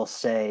thing I will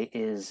say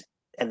is,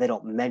 and they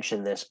don't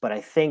mention this, but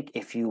I think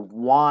if you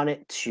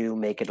wanted to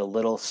make it a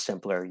little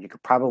simpler, you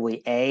could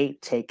probably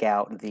take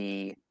out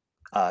the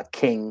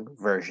king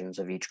versions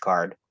of each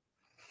card,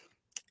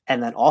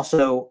 and then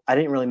also I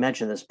didn't really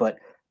mention this, but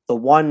the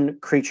one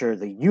creature,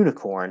 the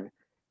unicorn,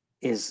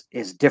 is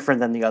different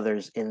than the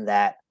others in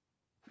that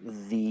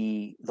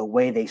the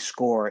way they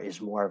score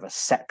is more of a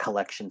set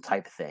collection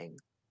type thing.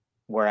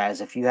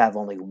 Whereas if you have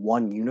only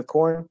one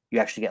unicorn, you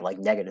actually get like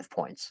negative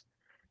points.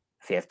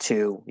 If you have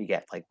two, you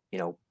get like,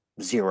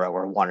 0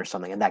 or 1 or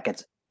something, and that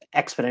gets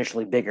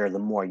exponentially bigger the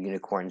more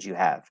unicorns you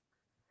have.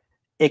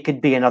 It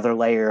could be another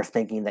layer of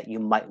thinking that you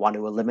might want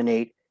to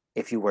eliminate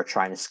if you were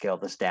trying to scale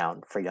this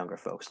down for younger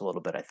folks a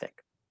little bit, I think.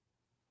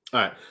 All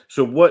right.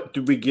 So what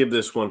do we give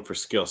this one for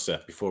skill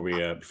set before we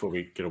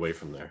get away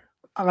from there?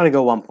 I'm going to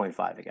go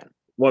 1.5 again.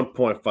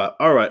 1.5.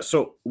 All right.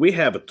 So we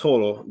have a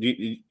total.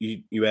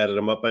 You added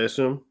them up, I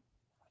assume.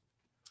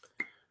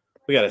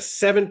 We got a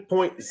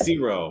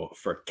 7.0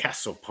 for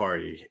Castle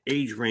Party,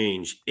 age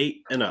range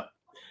 8 and up.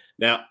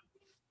 Now,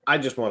 I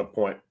just want to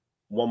point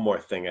one more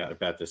thing out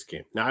about this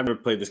game. Now, I've never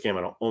played this game.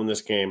 I don't own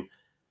this game.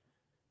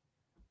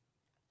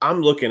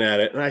 I'm looking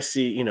at it and I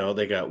see,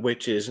 they got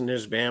witches and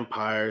there's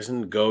vampires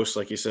and ghosts,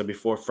 like you said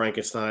before,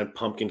 Frankenstein,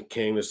 Pumpkin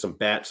King. There's some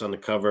bats on the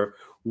cover.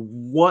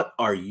 What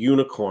are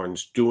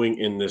unicorns doing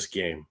in this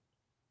game?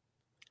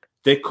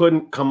 They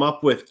couldn't come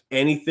up with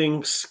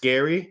anything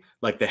scary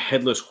like the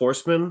Headless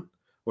Horseman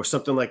or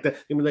something like that.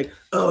 They'd be like,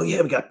 oh,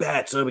 yeah, we got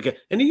bats. Oh, we got,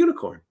 and a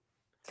unicorn.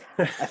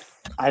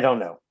 I don't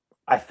know.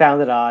 I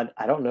found it odd.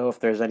 I don't know if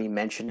there's any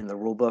mention in the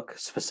rule book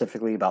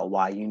specifically about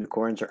why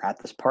unicorns are at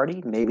this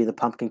party. Maybe the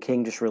Pumpkin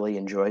King just really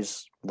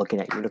enjoys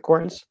looking at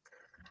unicorns.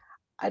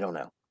 I don't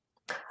know.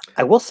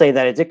 I will say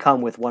that it did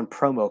come with one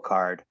promo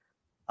card,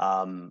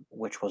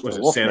 which was the Was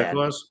it Santa Wolfman.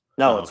 Claus?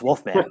 No, Oh, it's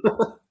Wolfman,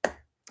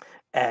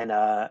 and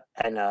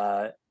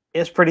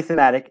it's pretty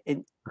thematic.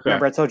 okay.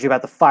 Remember, I told you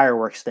about the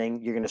fireworks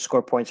thing. You're going to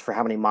score points for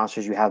how many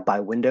monsters you have by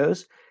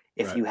windows.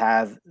 If Right. you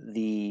have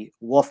the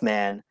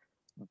Wolfman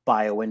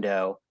by a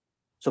window,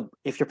 so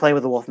if you're playing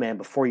with the Wolfman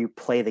before you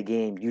play the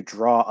game, you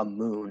draw a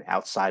moon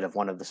outside of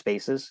one of the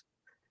spaces,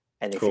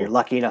 and if you're Cool.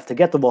 lucky enough to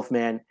get the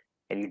Wolfman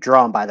and you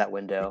draw him by that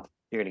window,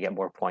 you're going to get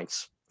more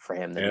points for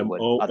him than you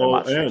would other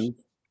monsters. Moon.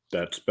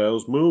 That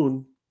spells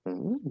moon.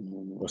 Ooh,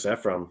 What's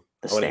that from?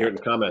 the I want to hear it in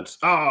stand. the comments.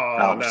 Oh,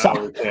 Oh, no,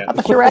 sorry. we can't. I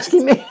thought you were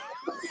asking me.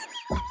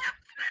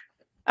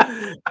 All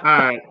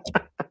right.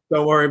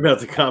 Don't worry about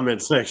the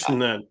comment section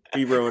then.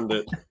 He ruined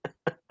it.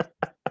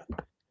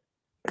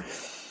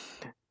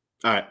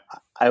 All right.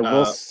 I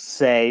will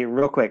say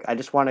real quick. I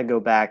just want to go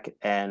back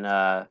and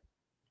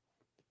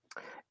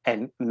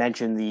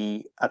mention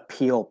the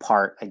appeal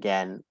part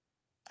again.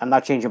 I'm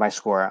not changing my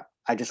score.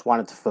 I just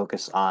wanted to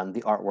focus on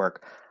the artwork.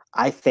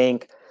 I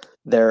think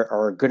there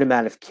are a good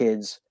amount of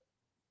kids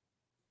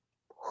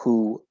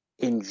who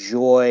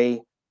enjoy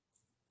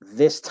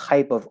this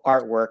type of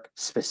artwork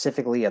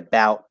specifically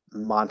about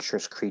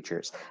monstrous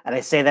creatures. And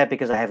I say that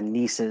because I have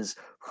nieces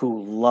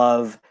who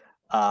love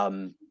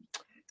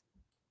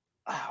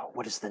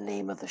what is the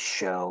name of the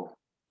show?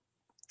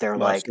 They're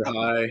like, Monster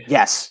High.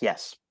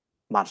 yes,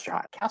 Monster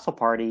High. Castle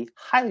Party,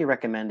 highly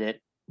recommend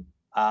it.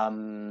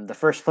 The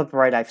first flip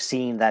right I've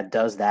seen that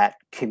does that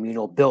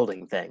communal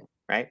building thing,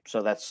 right?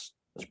 So that's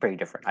pretty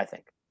different, I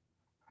think.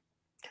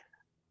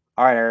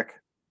 All right, Eric.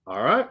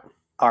 All right.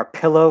 Our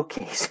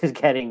pillowcase is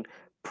getting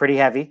pretty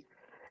heavy.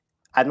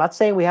 I'm not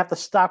saying we have to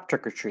stop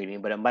trick or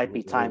treating, but it might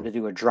be time to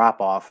do a drop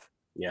off.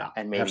 Yeah.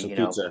 And maybe have some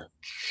pizza.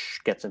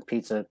 Get some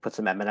pizza, put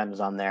some M&Ms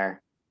on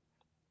there,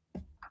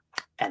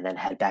 and then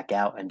head back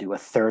out and do a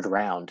third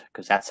round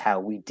because that's how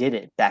we did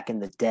it back in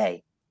the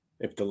day.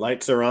 If the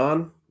lights are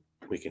on,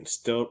 we can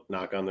still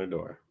knock on their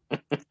door.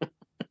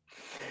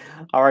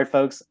 All right,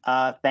 folks.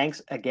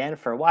 Thanks again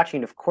for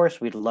watching. Of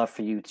course, we'd love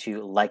for you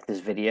to like this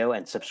video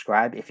and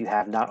subscribe if you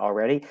have not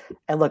already.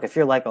 And look, if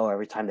you're like, oh,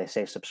 every time they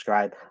say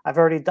subscribe, I've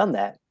already done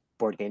that,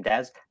 Board Game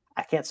Dads.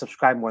 I can't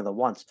subscribe more than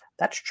once.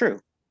 That's true.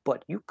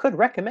 But you could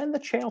recommend the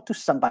channel to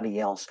somebody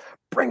else.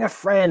 Bring a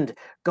friend.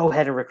 Go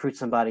ahead and recruit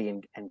somebody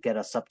and get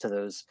us up to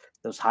those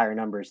higher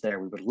numbers there.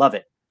 We would love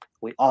it.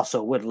 We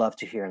also would love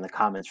to hear in the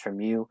comments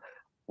from you.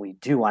 We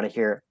do want to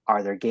hear,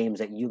 are there games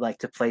that you like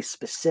to play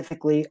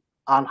specifically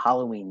on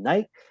Halloween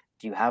night?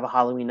 Do you have a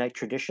Halloween night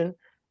tradition?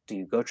 Do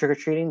you go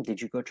trick-or-treating? Did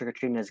you go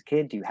trick-or-treating as a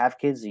kid? Do you have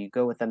kids? Do you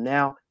go with them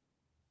now?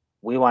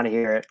 We want to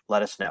hear it.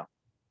 Let us know.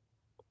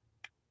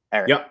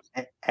 Eric, Yep.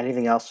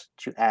 Anything else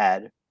to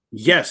add?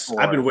 Yes,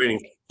 I've been waiting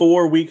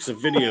 4 weeks of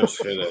videos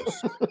for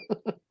this.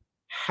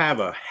 Have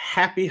a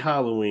happy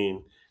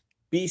Halloween.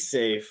 Be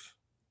safe.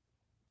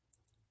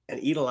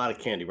 And eat a lot of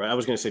candy, right? I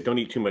was going to say don't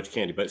eat too much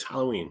candy, but it's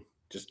Halloween.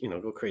 Just,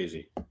 go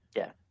crazy.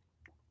 Yeah.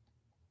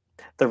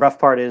 the rough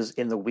part is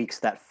in the weeks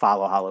that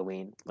follow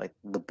Halloween, like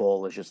the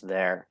bowl is just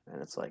there,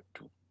 and it's like,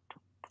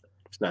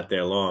 It's not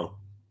there long.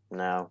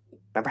 no.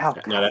 Remember how,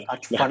 Not,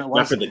 much fun it not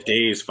was? for the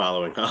days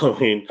following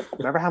Halloween.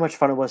 Remember how much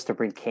fun it was to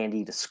bring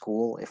candy to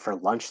school for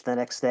lunch the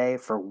next day,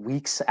 for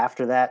weeks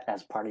after that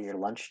as part of your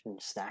lunch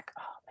and snack?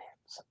 Oh man,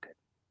 so good.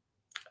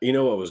 You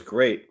know what was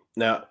great?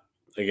 Now,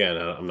 again,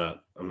 I'm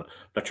not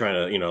trying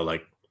to,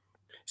 like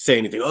say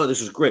anything. Oh, this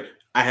was great.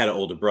 I had an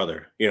older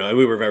brother, and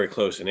we were very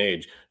close in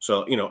age.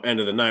 So, end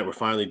of the night, we're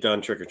finally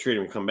done trick or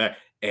treating. We come back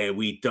and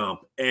we dump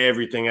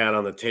everything out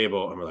on the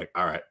table. And we're like,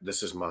 all right,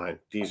 this is mine.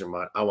 These are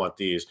mine. I want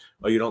these.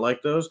 Oh, you don't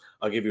like those?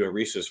 I'll give you a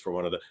Reese's for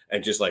one of the,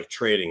 and just like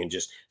trading and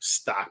just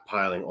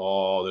stockpiling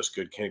all this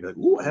good candy. Like,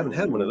 ooh, I haven't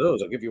had one of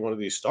those. I'll give you one of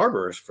these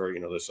Starbursts for,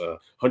 this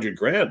 100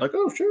 grand. Like,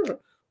 oh, sure.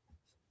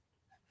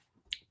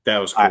 That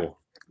was All right, cool.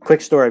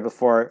 quick story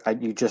before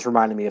you just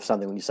reminded me of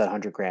something when you said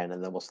 100 grand,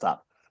 and then we'll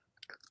stop.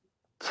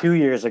 2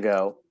 years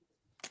ago,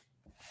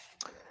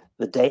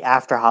 the day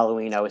after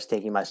Halloween, I was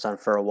taking my son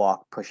for a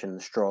walk, pushing the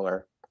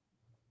stroller,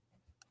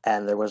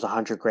 and there was a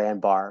 100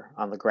 grand bar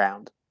on the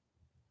ground,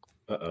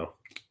 Uh-oh.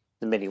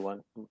 the mini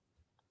one,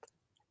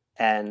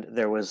 and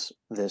there was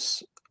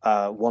this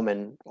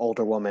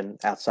older woman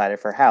outside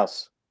of her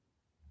house,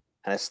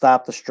 and I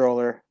stopped the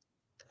stroller.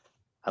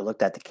 I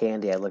looked at the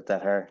candy. I looked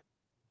at her,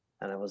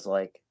 and I was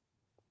like,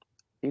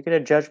 "You gonna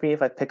judge me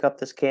if I pick up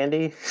this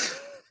candy?"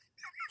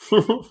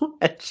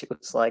 And she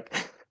was like,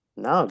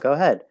 "No, go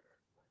ahead."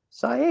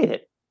 So I ate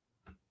it.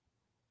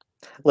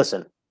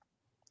 Listen,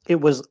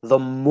 it was the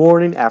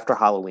morning after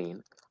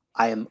Halloween.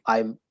 I'm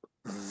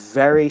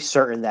very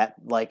certain that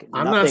like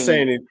I'm not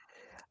saying nothing. it.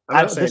 I'm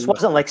not This saying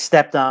wasn't like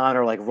stepped on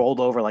or like rolled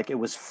over. Like it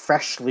was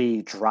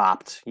freshly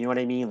dropped. You know what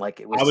I mean?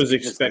 Like I was it was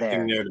expecting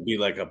there. there to be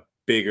like a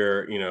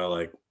bigger,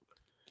 like,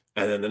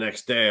 and then the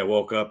next day I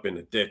woke up in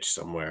a ditch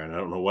somewhere and I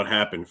don't know what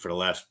happened for the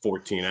last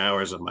 14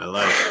 hours of my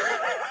life.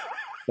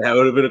 That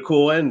would have been a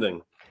cool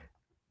ending.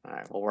 All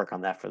right, we'll work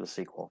on that for the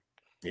sequel.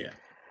 Yeah.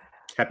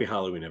 Happy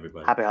Halloween,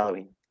 everybody. Happy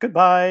Halloween.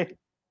 Goodbye.